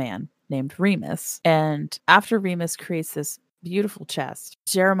enslaved man named Remus. And after Remus creates this beautiful chest,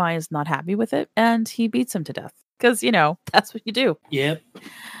 Jeremiah is not happy with it and he beats him to death. Because, that's what you do. Yep.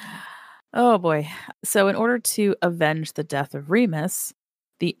 Oh boy. So in order to avenge the death of Remus,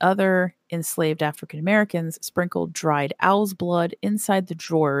 the other enslaved African Americans sprinkled dried owl's blood inside the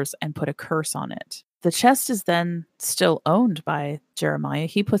drawers and put a curse on it. The chest is then still owned by Jeremiah.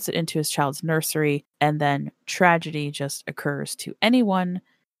 He puts it into his child's nursery, and then tragedy just occurs to anyone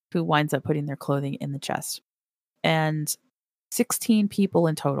who winds up putting their clothing in the chest. And 16 people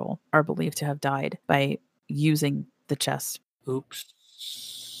in total are believed to have died by using the chest. Oops.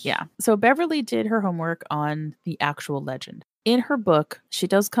 Yeah. So Beverly did her homework on the actual legend. In her book, she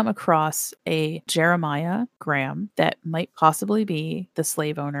does come across a Jeremiah Graham that might possibly be the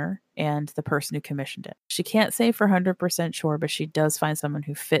slave owner and the person who commissioned it. She can't say for 100% sure, but she does find someone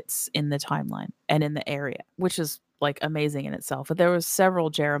who fits in the timeline and in the area, which is like amazing in itself. But there was several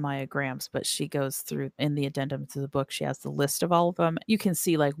Jeremiah Grahams, but she goes through in the addendum to the book. She has the list of all of them. You can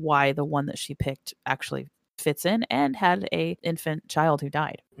see like why the one that she picked actually fits in, and had a infant child who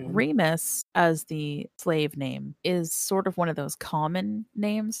died. Remus, as the slave name, is sort of one of those common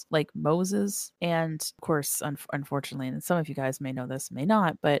names like Moses. And of course, unfortunately, and some of you guys may know this, may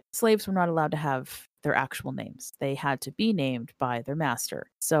not, but slaves were not allowed to have their actual names. They had to be named by their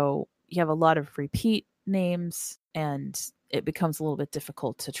master. So you have a lot of repeat names, and it becomes a little bit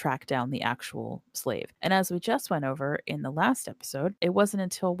difficult to track down the actual slave. And as we just went over in the last episode, it wasn't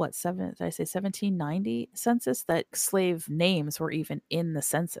until 1790 census that slave names were even in the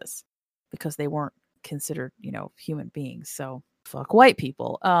census, because they weren't considered, human beings. So fuck white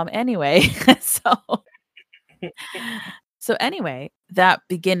people. Anyway, so anyway, that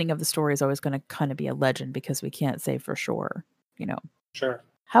beginning of the story is always going to kind of be a legend, because we can't say for sure, Sure.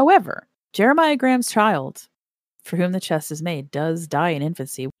 However, Jeremiah Graham's child, for whom the chest is made, does die in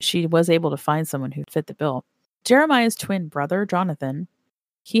infancy. She was able to find someone who fit the bill. Jeremiah's twin brother, Jonathan,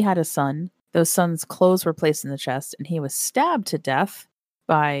 he had a son. Those son's clothes were placed in the chest, and he was stabbed to death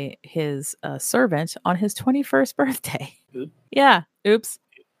by his servant on his 21st birthday. Oops. Yeah, oops.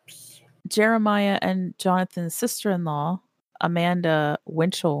 Jeremiah and Jonathan's sister-in-law, Amanda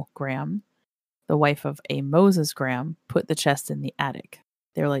Winchell Graham, the wife of a Moses Graham, put the chest in the attic.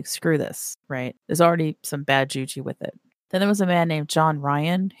 They were like, screw this, right? There's already some bad juju with it. Then there was a man named John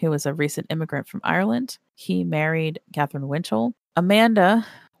Ryan, who was a recent immigrant from Ireland. He married Catherine Winchell. Amanda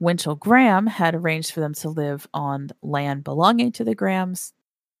Winchell Graham had arranged for them to live on land belonging to the Grahams,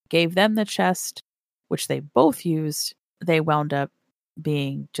 gave them the chest, which they both used. They wound up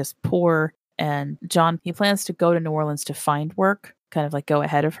being just poor. And John, he plans to go to New Orleans to find work, kind of like go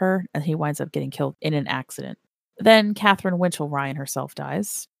ahead of her, and he winds up getting killed in an accident. Then Catherine Winchell Ryan herself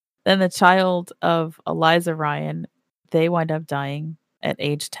dies. Then the child of Eliza Ryan, they wind up dying at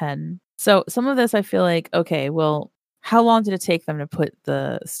age 10. So some of this I feel like, okay, well, how long did it take them to put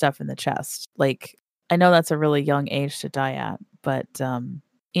the stuff in the chest? Like, I know that's a really young age to die at, but,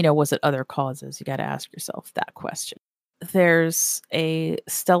 was it other causes? You got to ask yourself that question. There's a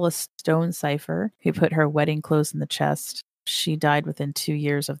Stella Stone cipher who put her wedding clothes in the chest. She died within 2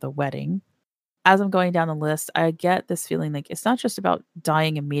 years of the wedding. As I'm going down the list, I get this feeling like it's not just about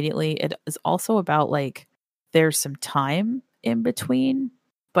dying immediately. It is also about like there's some time in between,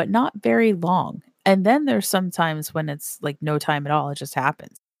 but not very long. And then there's some times when it's like no time at all. It just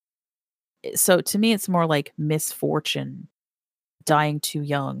happens. So to me, it's more like misfortune, dying too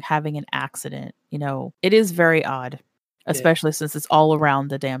young, having an accident. It is very odd, especially since it's all around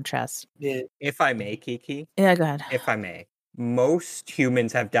the damn chest. Yeah. If I may, Kiki. Yeah, go ahead. If I may. Most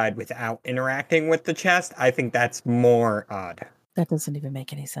humans have died without interacting with the chest. I think that's more odd. That doesn't even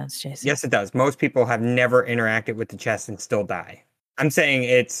make any sense, Jason. Yes, it does. Most people have never interacted with the chest and still die. I'm saying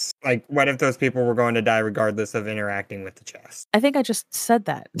it's like, what if those people were going to die regardless of interacting with the chest? I think I just said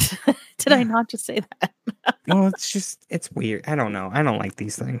that. Did I not just say that? Well, it's weird. I don't know. I don't like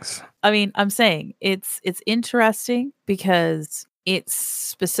these things. I mean, I'm saying it's interesting because it's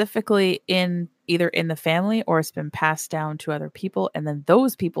specifically either in the family or it's been passed down to other people. And then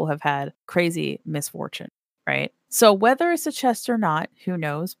those people have had crazy misfortune, right? So whether it's a chest or not, who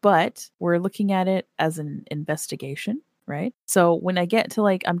knows? But we're looking at it as an investigation, right? So when I get to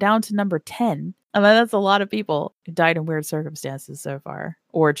I'm down to number 10, and that's a lot of people who died in weird circumstances so far,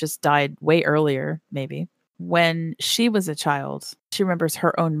 or just died way earlier, maybe. When she was a child, she remembers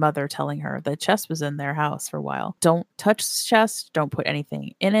her own mother telling her the chest was in their house for a while. Don't touch the chest. Don't put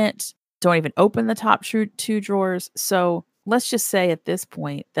anything in it. Don't even open the top two drawers. So let's just say at this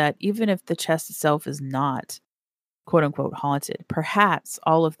point that even if the chest itself is not quote unquote haunted, perhaps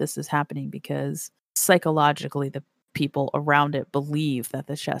all of this is happening because psychologically the people around it believe that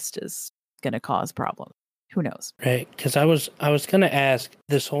the chest is going to cause problems. Who knows? Right, because I was going to ask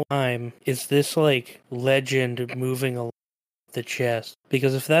this whole time, is this like legend moving along the chest?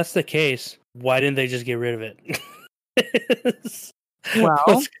 Because if that's the case, why didn't they just get rid of it? Well,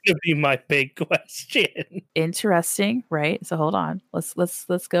 that's going to be my big question. Interesting, right? So hold on.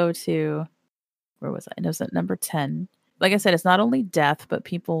 Let's go to, where was I? It was at number 10. Like I said, it's not only death, but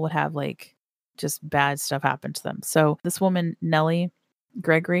people would have like just bad stuff happen to them. So this woman, Nellie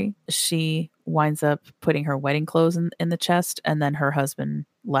Gregory, she winds up putting her wedding clothes in the chest, and then her husband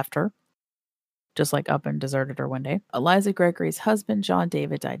left her, just like up and deserted her one day. Eliza Gregory's husband, John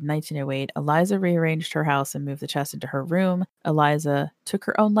David, died in 1908. Eliza rearranged her house and moved the chest into her room. Eliza took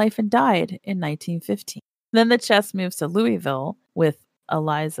her own life and died in 1915. Then the chest moves to Louisville with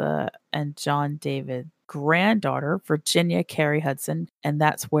Eliza and John David's granddaughter, Virginia Carey Hudson, and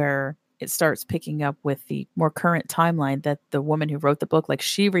that's where it starts picking up with the more current timeline that the woman who wrote the book, like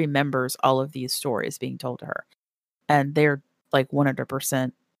she remembers all of these stories being told to her. And they're like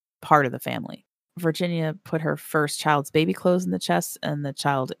 100% part of the family. Virginia put her first child's baby clothes in the chest, and the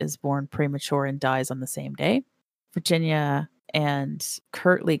child is born premature and dies on the same day. Virginia and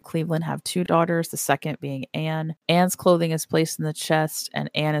Curtly Cleveland have 2 daughters, the second being Anne. Anne's clothing is placed in the chest, and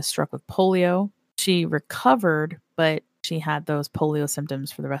Anne is struck with polio. She recovered, but she had those polio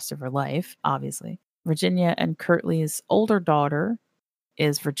symptoms for the rest of her life, obviously. Virginia and Curtly's older daughter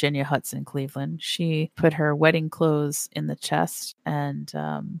is Virginia Hudson Cleveland. She put her wedding clothes in the chest, and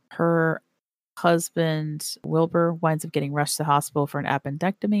her husband Wilbur winds up getting rushed to the hospital for an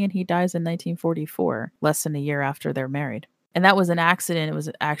appendectomy, and he dies in 1944, less than a year after they're married. And that was an accident. It was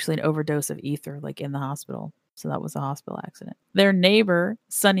actually an overdose of ether, like in the hospital. So that was a hospital accident. Their neighbor,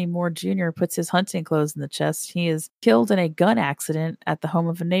 Sonny Moore Jr., puts his hunting clothes in the chest. He is killed in a gun accident at the home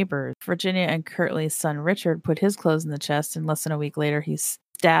of a neighbor. Virginia and Curtly's son Richard put his clothes in the chest, and less than a week later, he's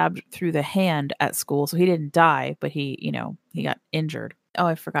stabbed through the hand at school. So he didn't die, but he got injured. Oh,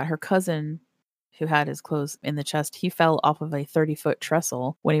 I forgot. Her cousin, who had his clothes in the chest, he fell off of a 30-foot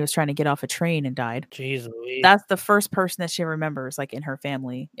trestle when he was trying to get off a train and died. Jeez Louise. That's the first person that she remembers, like in her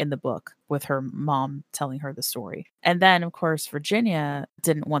family, in the book, with her mom telling her the story. And then, of course, Virginia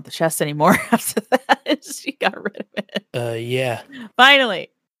didn't want the chest anymore after that. She got rid of it. Yeah. Finally.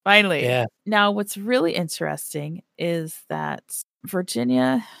 Yeah. Now, what's really interesting is that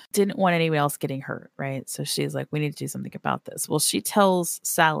Virginia didn't want anyone else getting hurt, right? So she's like, we need to do something about this. Well, she tells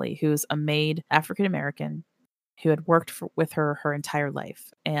Sally, who's a maid African-American who had worked with her entire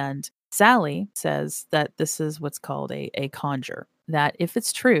life. And Sally says that this is what's called a conjure, that if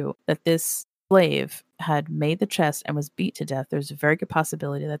it's true that this slave had made the chest and was beat to death, there's a very good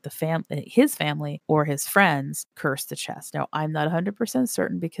possibility that his family or his friends cursed the chest. Now, I'm not 100%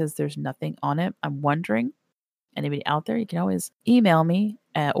 certain because there's nothing on it. I'm wondering, anybody out there, you can always email me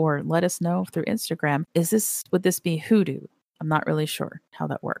or let us know through Instagram. Would this be hoodoo? I'm not really sure how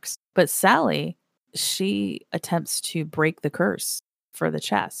that works. But Sally, she attempts to break the curse for the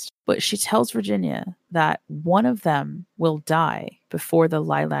chest, but she tells Virginia that one of them will die before the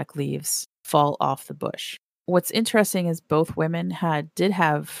lilac leaves fall off the bush. What's interesting is both women did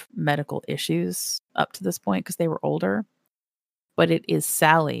have medical issues up to this point because they were older, but it is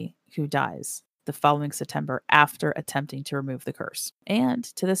Sally who dies the following September after attempting to remove the curse. And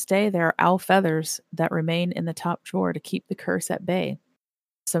to this day, there are owl feathers that remain in the top drawer to keep the curse at bay.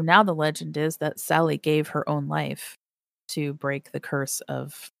 So now the legend is that Sally gave her own life to break the curse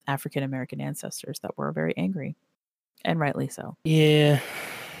of African American ancestors that were very angry, and rightly so. Yeah.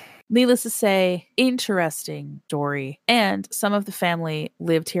 Needless to say, interesting story. And some of the family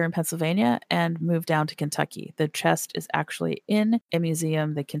lived here in Pennsylvania and moved down to Kentucky. The chest is actually in a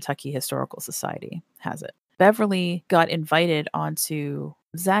museum. The Kentucky Historical Society has it. Beverly got invited onto,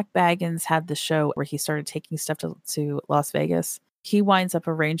 Zach Baggins had the show where he started taking stuff to Las Vegas. He winds up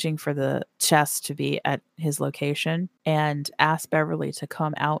arranging for the chest to be at his location and asked Beverly to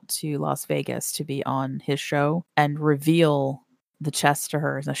come out to Las Vegas to be on his show and reveal the chest to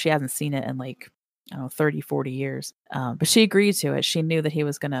her. So she hasn't seen it in 30, 40 years. But she agreed to it. She knew that he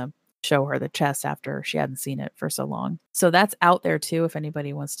was going to show her the chest after she hadn't seen it for so long. So that's out there too, if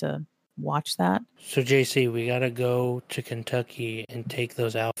anybody wants to watch that. So JC, we gotta go to Kentucky and take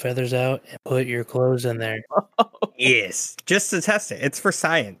those owl feathers out and put your clothes in there. Yes, just to test it. It's for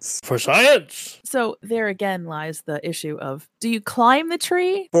science. For science! So there again lies the issue of, do you climb the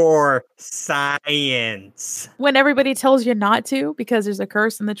tree? For science. When everybody tells you not to because there's a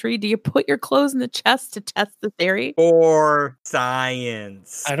curse in the tree, do you put your clothes in the chest to test the theory? For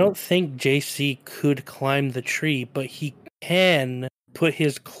science. I don't think JC could climb the tree, but he can put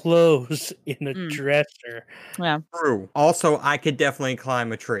his clothes in a dresser. Yeah. True. Also, I could definitely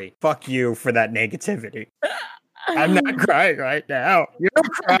climb a tree. Fuck you for that negativity. I'm not crying right now. You're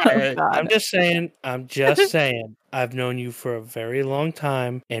crying. Oh, I'm just saying. I've known you for a very long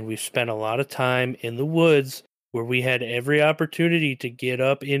time, and we've spent a lot of time in the woods where we had every opportunity to get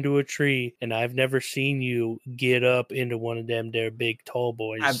up into a tree, and I've never seen you get up into one of them there big tall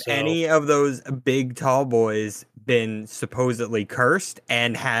boys. Have any of those big tall boys been supposedly cursed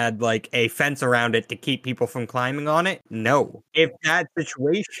and had a fence around it to keep people from climbing on it? No. If that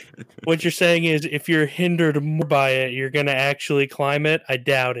situation... What you're saying is if you're hindered more by it, you're going to actually climb it? I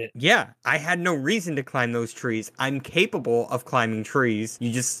doubt it. Yeah, I had no reason to climb those trees. I'm capable of climbing trees.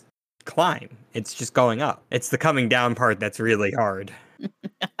 You just climb. It's just going up. It's the coming down part that's really hard.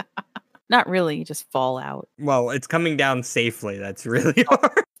 Not really, you just fall out. Well, it's coming down safely. That's really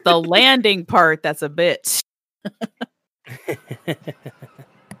hard. The landing part, that's a bitch.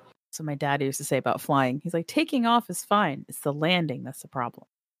 So my dad used to say about flying. He's like, taking off is fine. It's the landing that's the problem.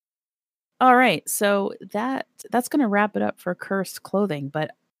 All right, so that's going to wrap it up for cursed clothing.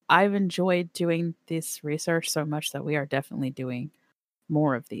 But I've enjoyed doing this research so much that we are definitely doing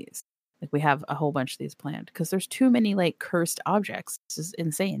more of these. Like we have a whole bunch of these planned because there's too many like cursed objects. This is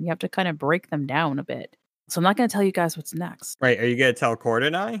insane. You have to kind of break them down a bit. So I'm not going to tell you guys what's next. Right. Are you going to tell Cord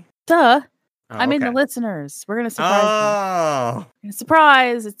and I? Duh. Oh, I mean the okay. listeners. We're going to surprise them. Oh.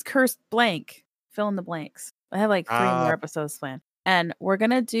 Surprise. It's cursed blank. Fill in the blanks. I have like 3 more Ah. episodes planned. And we're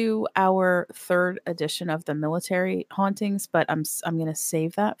going to do our 3rd edition of the military hauntings, but I'm going to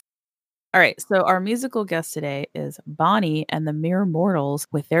save that. All right. So our musical guest today is Bonnie and the Mere Mortals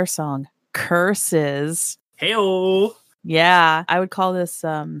with their song Curses. Heyo. Yeah. I would call this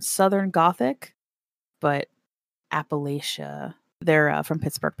Southern Gothic, but Appalachia. They're from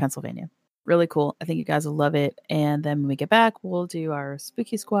Pittsburgh, Pennsylvania. Really cool. I think you guys will love it. And then when we get back, we'll do our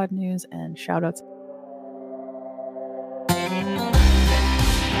Spooky Squad news and shout outs.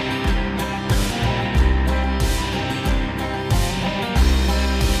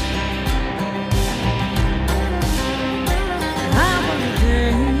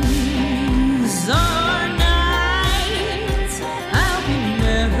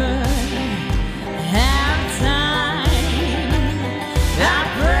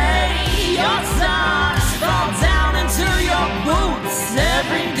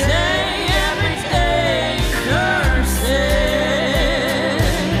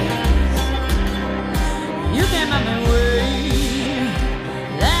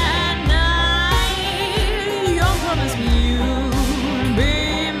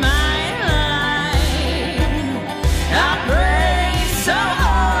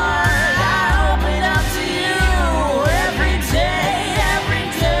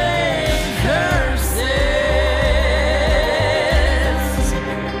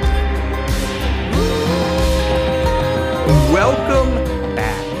 Welcome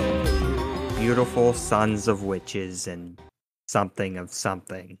back, beautiful sons of witches and something of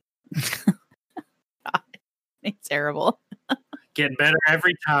something. It's terrible. Getting better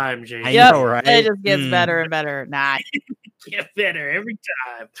every time, James. I know, right? It just gets better and better. Nah. Get better every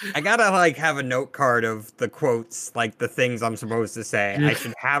time. I gotta like have a note card of the quotes, like the things I'm supposed to say. I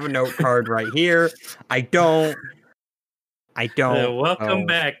should have a note card right here. I don't. Welcome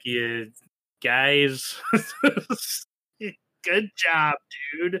back, you guys. Good job,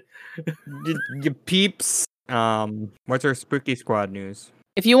 dude. You peeps. What's our Spooky Squad news?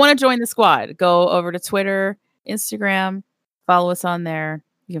 If you want to join the squad, go over to Twitter, Instagram, follow us on there.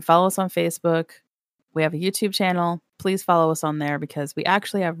 You can follow us on Facebook. We have a YouTube channel. Please follow us on there because we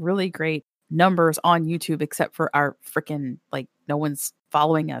actually have really great numbers on YouTube, except for our freaking, like, no one's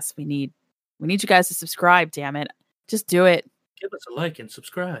following us. We need you guys to subscribe, damn it. Just do it. Give us a like and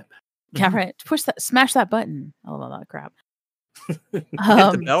subscribe. Yeah, right. Smash that button. I love all that crap. Hit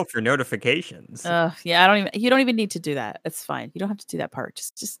the bell for notifications. Yeah, you don't even need to do that. It's fine. You don't have to do that part.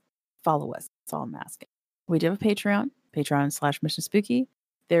 Just follow us. That's all I'm asking. We do have a Patreon.com/Mission Spooky.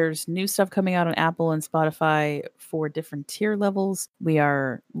 There's new stuff coming out on Apple and Spotify for different tier levels. We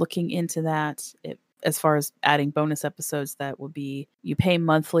are looking into that as far as adding bonus episodes that would be you pay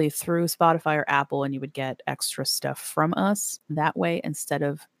monthly through Spotify or Apple and you would get extra stuff from us that way instead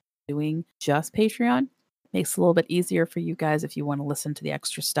of doing just Patreon. Makes it a little bit easier for you guys if you want to listen to the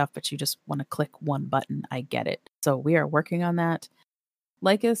extra stuff, but you just want to click one button. I get it. So we are working on that.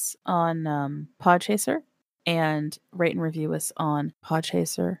 Like us on Podchaser and rate and review us on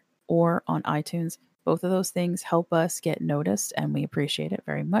Podchaser or on iTunes. Both of those things help us get noticed, and we appreciate it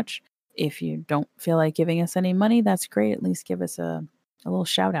very much. If you don't feel like giving us any money, that's great. At least give us a little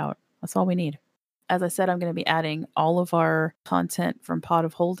shout out. That's all we need. As I said, I'm going to be adding all of our content from Pod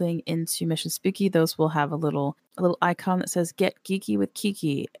of Holding into Mission Spooky. Those will have a little icon that says Get Geeky with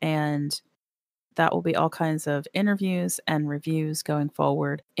Kiki, and that will be all kinds of interviews and reviews going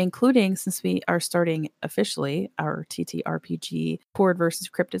forward, including, since we are starting officially our TTRPG Cord versus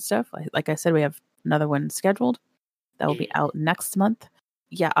Cryptid stuff. Like I said, we have another one scheduled that will be out next month.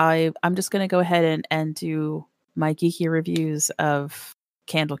 Yeah, I'm just going to go ahead and do my geeky reviews of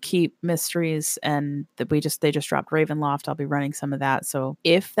Candlekeep Mysteries, and they just dropped Ravenloft. I'll be running some of that. So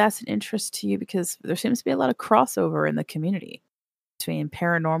if that's an interest to you, because there seems to be a lot of crossover in the community between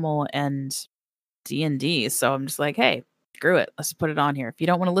paranormal and D&D. So I'm just like, hey, screw it. Let's put it on here. If you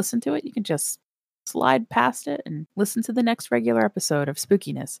don't want to listen to it, you can just slide past it and listen to the next regular episode of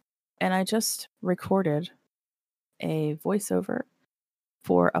Spookiness. And I just recorded a voiceover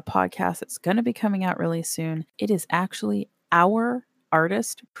for a podcast that's going to be coming out really soon. It is actually our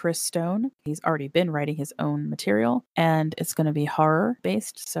artist, Chris Stone. He's already been writing his own material, and it's going to be horror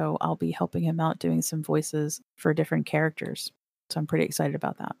based. So I'll be helping him out doing some voices for different characters. So I'm pretty excited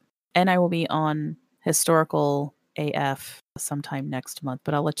about that. And I will be on historical AF sometime next month,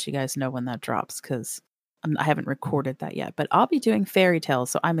 but I'll let you guys know when that drops because I haven't recorded that yet. But I'll be doing Fairy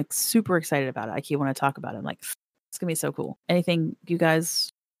Tales, so I'm super excited about it. I keep want to talk about it. I'm like, it's gonna be so cool. Anything you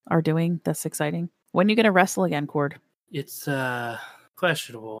guys are doing that's exciting? When are you gonna wrestle again, Cord? It's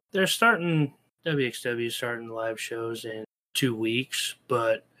questionable. They're starting WXW starting live shows in 2 weeks,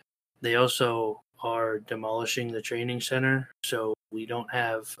 but they also are demolishing the training center, so we don't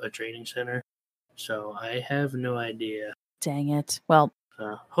have a training center. So I have no idea. Dang it. Well,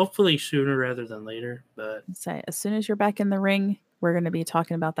 hopefully sooner rather than later, but say as soon as you're back in the ring, we're going to be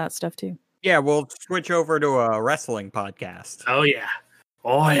talking about that stuff too. Yeah, we'll switch over to a wrestling podcast. Oh yeah.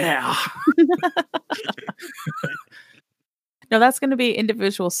 Oh yeah. No, that's going to be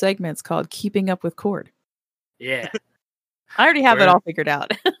individual segments called Keeping Up with Cord. Yeah. I already have it all figured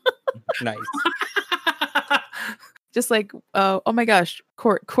out. Nice. Just like, oh my gosh,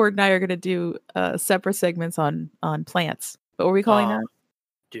 Cord and I are going to do separate segments on plants. What were we calling that?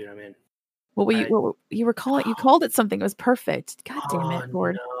 Dude, I'm in. What you were calling? You called it something. It was perfect. God damn it,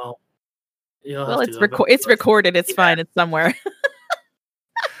 Cord. No. Well, it's recorded. It's fine. It's somewhere.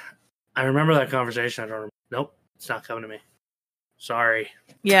 I remember that conversation. I don't remember. Nope, it's not coming to me. Sorry.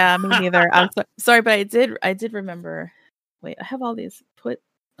 Yeah, me neither. I'm sorry, but I did remember. Wait, I have all these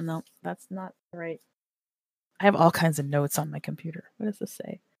no, that's not right. I have all kinds of notes on my computer. What does this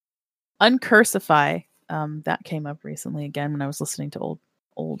say? Uncursify. That came up recently again when I was listening to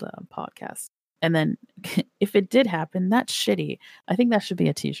old podcasts. And then if it did happen, that's shitty. I think that should be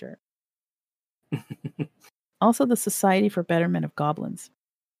a t-shirt. Also, the Society for Betterment of Goblins.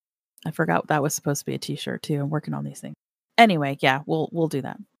 I forgot that was supposed to be a t-shirt too. I'm working on these things. Anyway, yeah, we'll do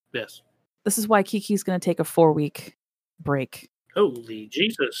that. Yes. This is why Kiki's going to take a 4-week break. Holy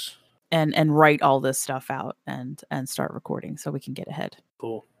Jesus. And write all this stuff out and start recording so we can get ahead.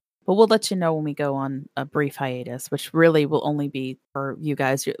 Cool. But we'll let you know when we go on a brief hiatus, which really will only be for you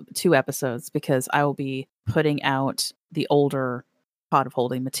guys 2 episodes because I will be putting out the older Pot of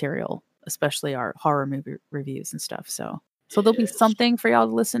Holding material, especially our horror movie reviews and stuff. So there'll be something for y'all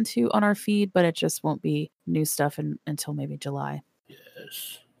to listen to on our feed, but it just won't be new stuff until maybe July.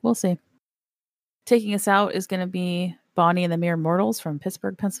 Yes. We'll see. Taking us out is going to be Bonnie and the Mere Mortals from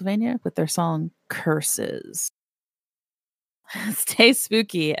Pittsburgh, Pennsylvania with their song Curses. Stay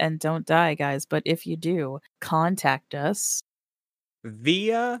spooky and don't die, guys. But if you do, contact us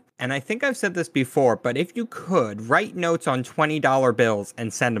via, and I think I've said this before, but if you could, write notes on $20 bills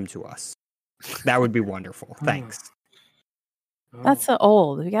and send them to us. That would be wonderful. Thanks. That's so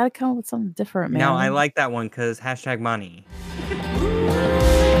old. We got to come up with something different, man. No, I like that one because #money.